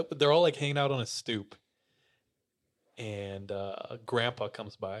 so what they're all like hanging out on a stoop, and Grandpa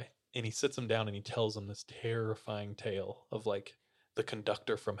comes by and he sits him down and he tells him this terrifying tale of like the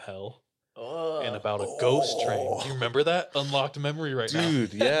conductor from hell and about a ghost train. Do you remember that? Unlocked memory right now.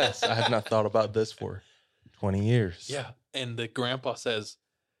 Dude, yes. I have not thought about this for 20 years. Yeah. And the grandpa says,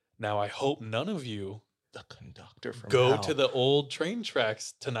 now I hope none of you The conductor from go hell. to the old train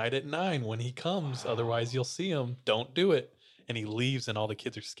tracks tonight at 9 when he comes. Otherwise you'll see him. Don't do it. And he leaves and all the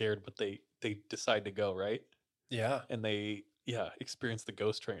kids are scared, but they decide to go, right? Yeah. And they experience the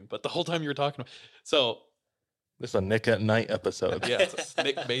ghost train. But the whole time you were talking, so This is a Nick at Night episode. yeah, it's a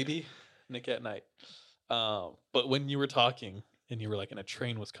Nick baby, Nick at Night. But when you were talking and you were like, and a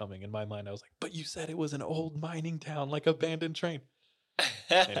train was coming, in my mind I was like, but you said it was an old mining town, like abandoned train.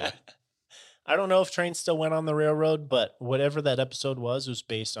 Anyway. I don't know if trains still went on the railroad, but whatever that episode was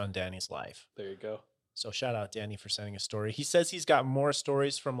based on Danny's life. There you go. So shout out Danny for sending a story. He says he's got more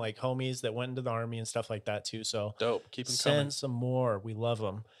stories from like homies that went into the army and stuff like that too. So Dope. Keep them send coming. some more. We love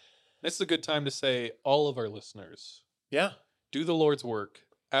them. This is a good time to say, all of our listeners, Yeah, do the Lord's work,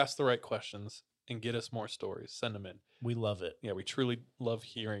 ask the right questions, and get us more stories. Send them in. we love it. Yeah, we truly love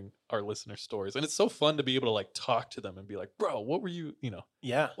hearing our listener stories. And it's so fun to be able to like talk to them and be like, bro, what were you,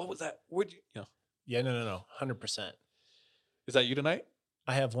 Yeah. what was that? Where'd you, Yeah, no. 100%. is that you tonight?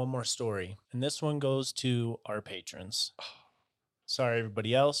 I have one more story, and this one goes to our patrons. Sorry,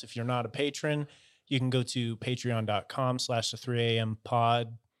 everybody else. If you're not a patron, you can go to patreon.com/the3am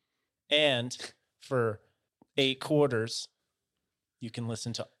pod. And for 8 quarters, you can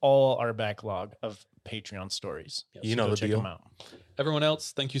listen to all our backlog of Patreon stories. Yeah, You So know go the check deal. them out. Everyone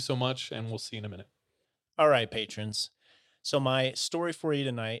else, thank you so much. And we'll see you in a minute. All right, patrons. So my story for you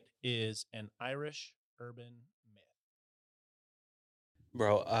tonight is an Irish urban myth.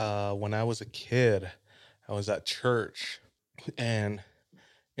 Bro, when I was a kid, I was at church, and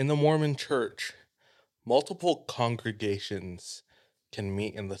in the Mormon church, multiple congregations can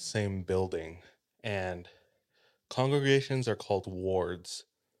meet in the same building, and congregations are called wards.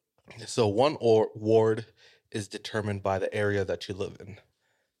 So one ward is determined by the area that you live in.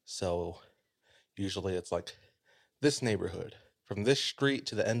 So usually it's like this neighborhood, from this street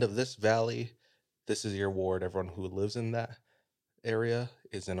to the end of this valley, this is your ward. Everyone who lives in that area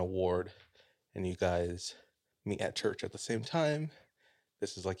is in a ward, and you guys meet at church at the same time.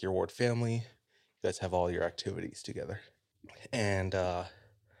 This is like your ward family. You guys have all your activities together. And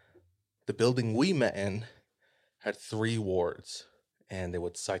the building we met in had 3 wards, and they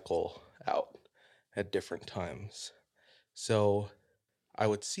would cycle out at different times. So I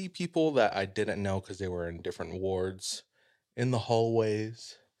would see people that I didn't know because they were in different wards in the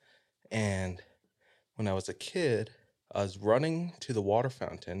hallways. And when I was a kid, I was running to the water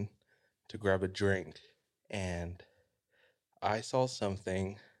fountain to grab a drink, and I saw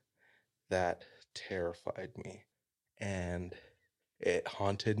something that terrified me, and it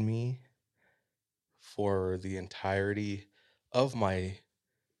haunted me for the entirety of my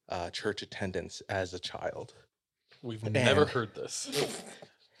church attendance as a child. We've never And- heard this.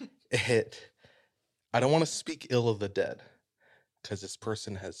 I don't want to speak ill of the dead because this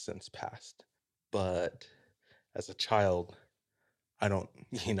person has since passed, but as a child, I don't,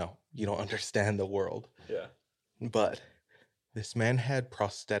 you don't understand the world. Yeah. But this man had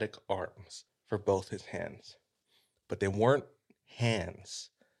prosthetic arms for both his hands, but they weren't hands.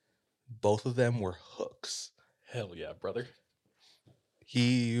 Both of them were hooks. Hell yeah, brother.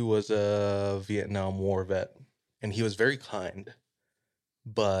 He was a Vietnam War vet, and he was very kind,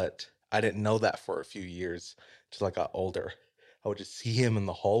 but I didn't know that for a few years till I got older. I would just see him in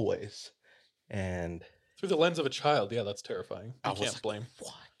the hallways, and Through the lens of a child, yeah, that's terrifying. I You was can't like, blame.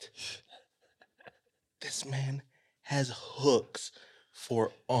 what? This man has hooks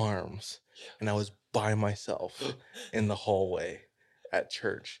for arms. And I was by myself in the hallway at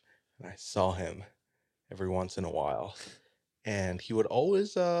church, and I saw him every once in a while. And he would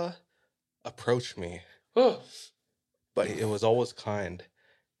always approach me, Oh, but it was always kind.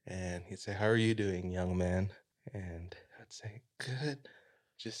 And he'd say, "How are you doing, young man?" And I'd say, "Good,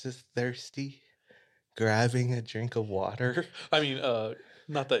 just as thirsty, grabbing a drink of water." I mean,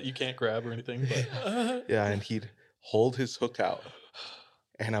 not that you can't grab or anything, but Yeah, and he'd hold his hook out,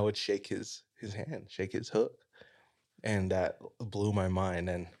 and I would shake his hand, shake his hook, and that blew my mind.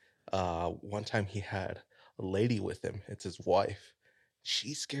 And one time he had a lady with him. It's his wife.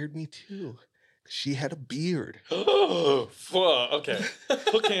 She scared me too. She had a beard. oh, fuck. Okay.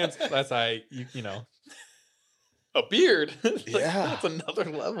 Hook hands. That's you know. A beard. Like, Yeah. that's another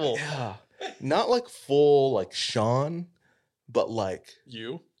level. Yeah. Not like full like Sean, but like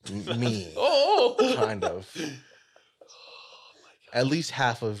You? me. Oh, Kind of. At least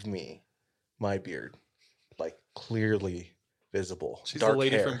half of me, my beard, like clearly visible. She's Dark the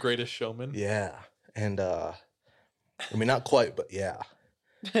lady hair. from Greatest Showman. Yeah. And I mean not quite, but yeah.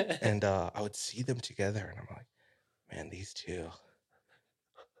 And I would see them together and I'm like, man, these two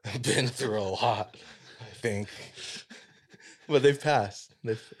have been through a lot, I think. But they've passed.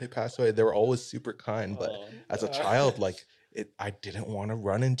 They passed away. They were always super kind, but as a child, like I didn't want to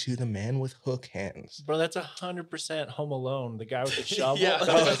run into the man with hook hands. Bro, that's 100% Home Alone. The guy with the shovel. Yeah.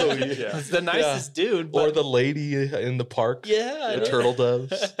 Oh, yeah. He's the nicest dude. Or But the lady in the park. yeah, The turtle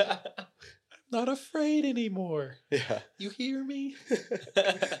doves. Not afraid anymore. Yeah. You hear me?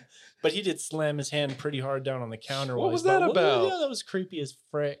 But he did slam his hand pretty hard down on the counter. What while was he's like, that about? Yeah, that was creepy as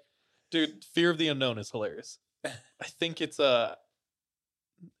frick. Dude, Fear of the Unknown is hilarious. I think it's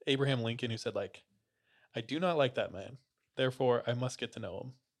Abraham Lincoln who said, like, I do not like that man. Therefore, I must get to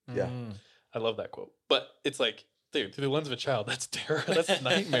know him. Yeah. Mm. I love that quote. But it's like, dude, through the lens of a child, that's terror. That's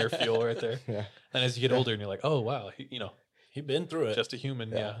nightmare fuel right there. Yeah. And as you get Yeah. older and you're like, oh, wow, He been through it. just a human,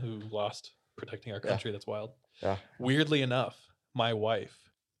 Yeah. who lost protecting our Yeah. country. That's wild. Yeah. Weirdly enough, my wife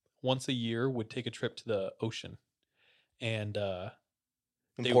once a year would take a trip to the ocean. And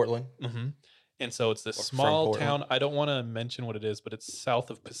In They- Portland. mm-hmm. And so it's this Or from small Portland. town. I don't want to mention what it is, but it's south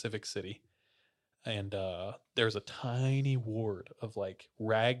of Pacific City. And there's a tiny ward of like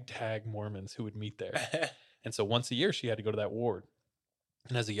ragtag Mormons who would meet there. And so once a year, she had to go to that ward.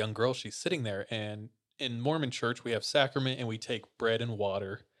 And as a young girl, she's sitting there. And in Mormon church, we have sacrament and we take bread and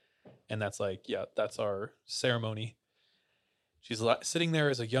water. And that's like, yeah, that's our ceremony. She's sitting there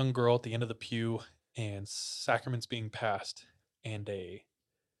as a young girl at the end of the pew and sacrament's being passed. And a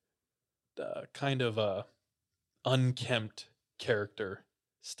kind of a unkempt character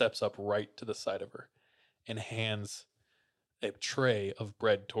steps up right to the side of her and hands a tray of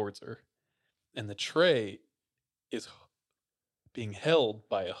bread towards her. And the tray is being held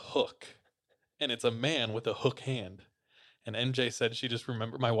by a hook. And it's a man with a hook hand. And MJ said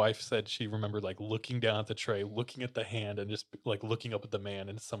my wife said she remembered like looking down at the tray, looking at the hand, and just like looking up at the man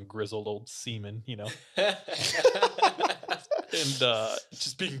and some grizzled old seaman, and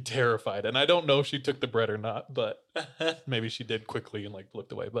just being terrified. And I don't know if she took the bread or not, but maybe she did quickly and like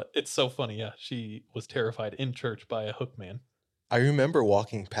looked away. But it's so funny. Yeah, she was terrified in church by a hook man. I remember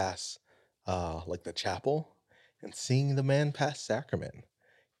walking past like the chapel and seeing the man pass sacrament.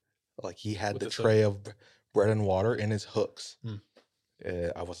 Like he had With the his tray of bread and water in his hooks. Hmm.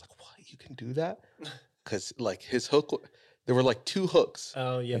 I was like, what? You can do that? Because like his hook, there were like two hooks.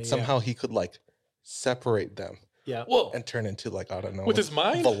 Oh, yeah. And somehow he could like separate them Yeah. Whoa. and turn into like, I don't know. With his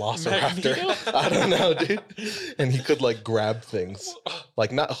mind? Velociraptor. Magneto? I don't know, dude. And he could like grab things.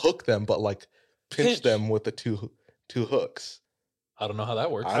 Like not hook them, but like pinch Pinch. them with the two hooks. I don't know how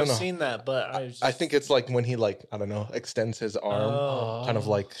that works. I don't I've know. seen that, but I think it's like when he like, I don't know, extends his arm, Oh. kind of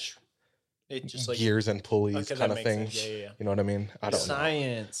like it just like gears and pulleys okay, that kind of makes things. sense. Yeah. You know what I mean? I don't know.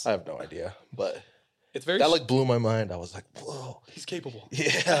 Science. I have no idea. But It's very that like blew my mind. I was like, whoa. he's capable.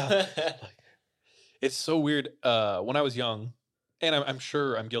 Yeah. It's so weird. When I was young, and I'm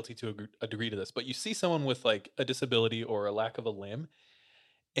sure I'm guilty to a degree to this, but you see someone with like a disability or a lack of a limb,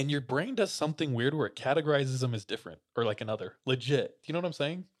 and your brain does something weird where it categorizes them as different or like another. Legit. Do you know what I'm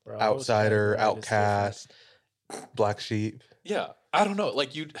saying? Bro, I was Outsider, categorized as different. outcast, black sheep. Yeah. I don't know.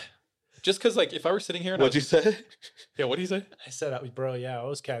 Like just because like if I were sitting here and What'd you say? yeah, what do you say? I said, bro, yeah, I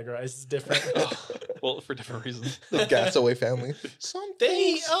was categorized as different. Well, for different reasons. The Gasaway family. They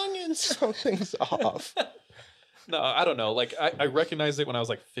eat Something's, onions. something's off. No, I don't know. Like I recognized it when I was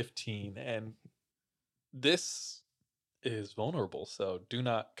like 15, and this is vulnerable. So do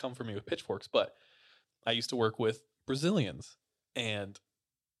not come for me with pitchforks. But I used to work with Brazilians, and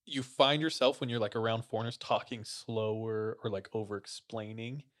you find yourself when you're like around foreigners talking slower or like over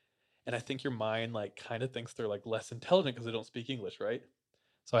explaining. And I think your mind like kind of thinks they're like less intelligent because they don't speak English, right?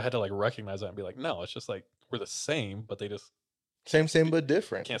 So I had to like recognize that and be like, no, it's just like we're the same, but they just Same, but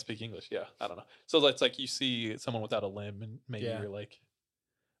different. can't speak English. Yeah, I don't know. So it's like you see someone without a limb, and maybe Yeah. you're like,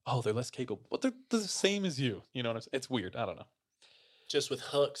 oh, they're less capable, but they're the same as you. You know what I'm saying? It's weird. I don't know. Just with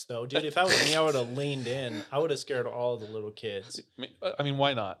hooks, though, dude. If I was me, I would have leaned in. I would have scared all the little kids. I mean,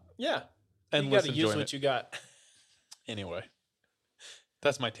 why not? Yeah, And you got to use what you got. Anyway,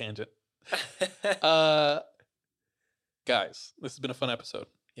 that's my tangent. Guys, this has been a fun episode.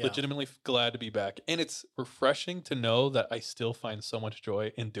 Yeah. Legitimately glad to be back, and it's refreshing to know that I still find so much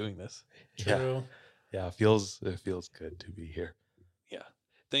joy in doing this. Yeah. True. Yeah, it feels good to be here.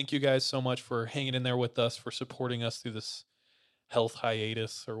 thank you guys so much for hanging in there with us, for supporting us through this health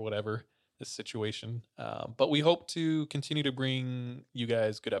hiatus or whatever, this situation. But we hope to continue to bring you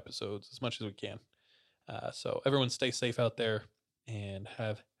guys good episodes as much as we can. So everyone stay safe out there and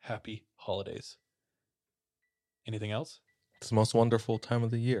have happy holidays. Anything else? It's the most wonderful time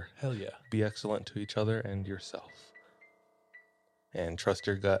of the year. Hell yeah. Be excellent to each other and yourself. And trust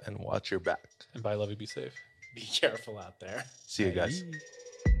your gut and watch your back. And bye, love you, be safe. Be careful out there. See you guys.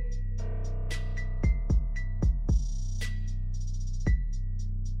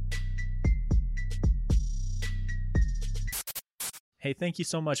 Hey, thank you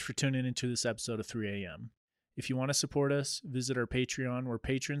so much for tuning into this episode of 3 a.m. If you want to support us, visit our Patreon, where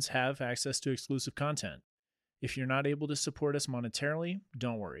patrons have access to exclusive content. If you're not able to support us monetarily,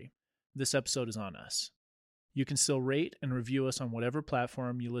 don't worry. This episode is on us. You can still rate and review us on whatever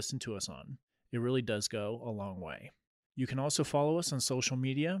platform you listen to us on. It really does go a long way. You can also follow us on social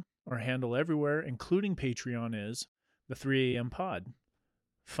media. Our handle everywhere, including Patreon, is the 3 a.m. pod.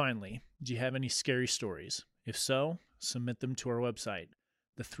 Finally, do you have any scary stories? If so, submit them to our website,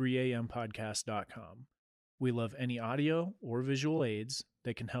 the3ampodcast.com. We love any audio or visual aids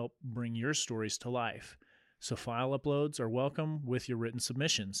that can help bring your stories to life. So file uploads are welcome with your written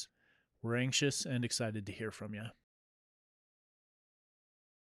submissions. We're anxious and excited to hear from you.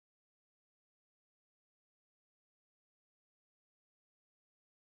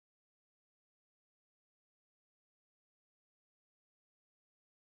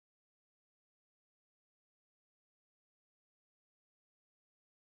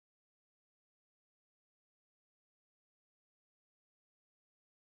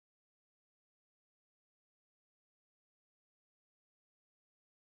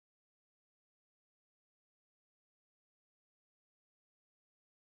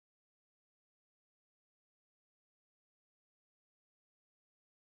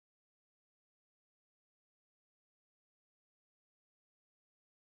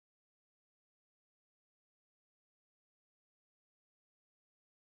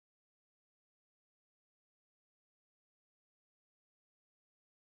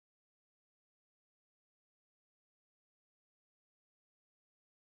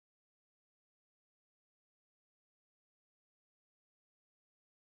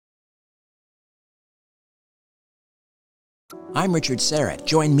 I'm Richard Serrett.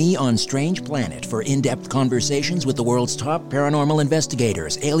 Join me on Strange Planet for in-depth conversations with the world's top paranormal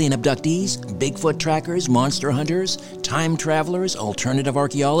investigators, alien abductees, Bigfoot trackers, monster hunters, time travelers, alternative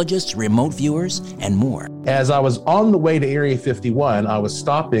archaeologists, remote viewers, and more. As I was on the way to Area 51, I was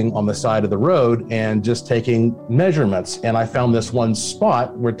stopping on the side of the road and just taking measurements. And I found this one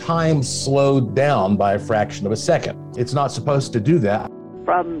spot where time slowed down by a fraction of a second. It's not supposed to do that.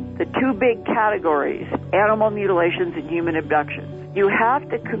 From the two big categories, animal mutilations and human abductions, you have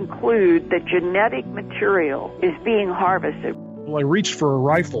to conclude that genetic material is being harvested. Well, I reached for a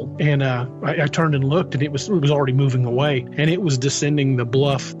rifle, and I turned and looked, and it was already moving away, and it was descending the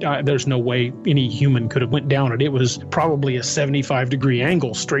bluff. There's no way any human could have went down it. It was probably a 75-degree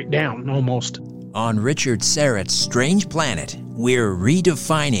angle straight down, almost. On Richard Serrett's Strange Planet, we're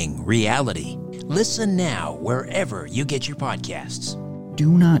redefining reality. Listen now wherever you get your podcasts.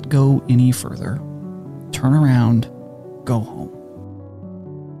 Do not go any further. Turn around. Go home.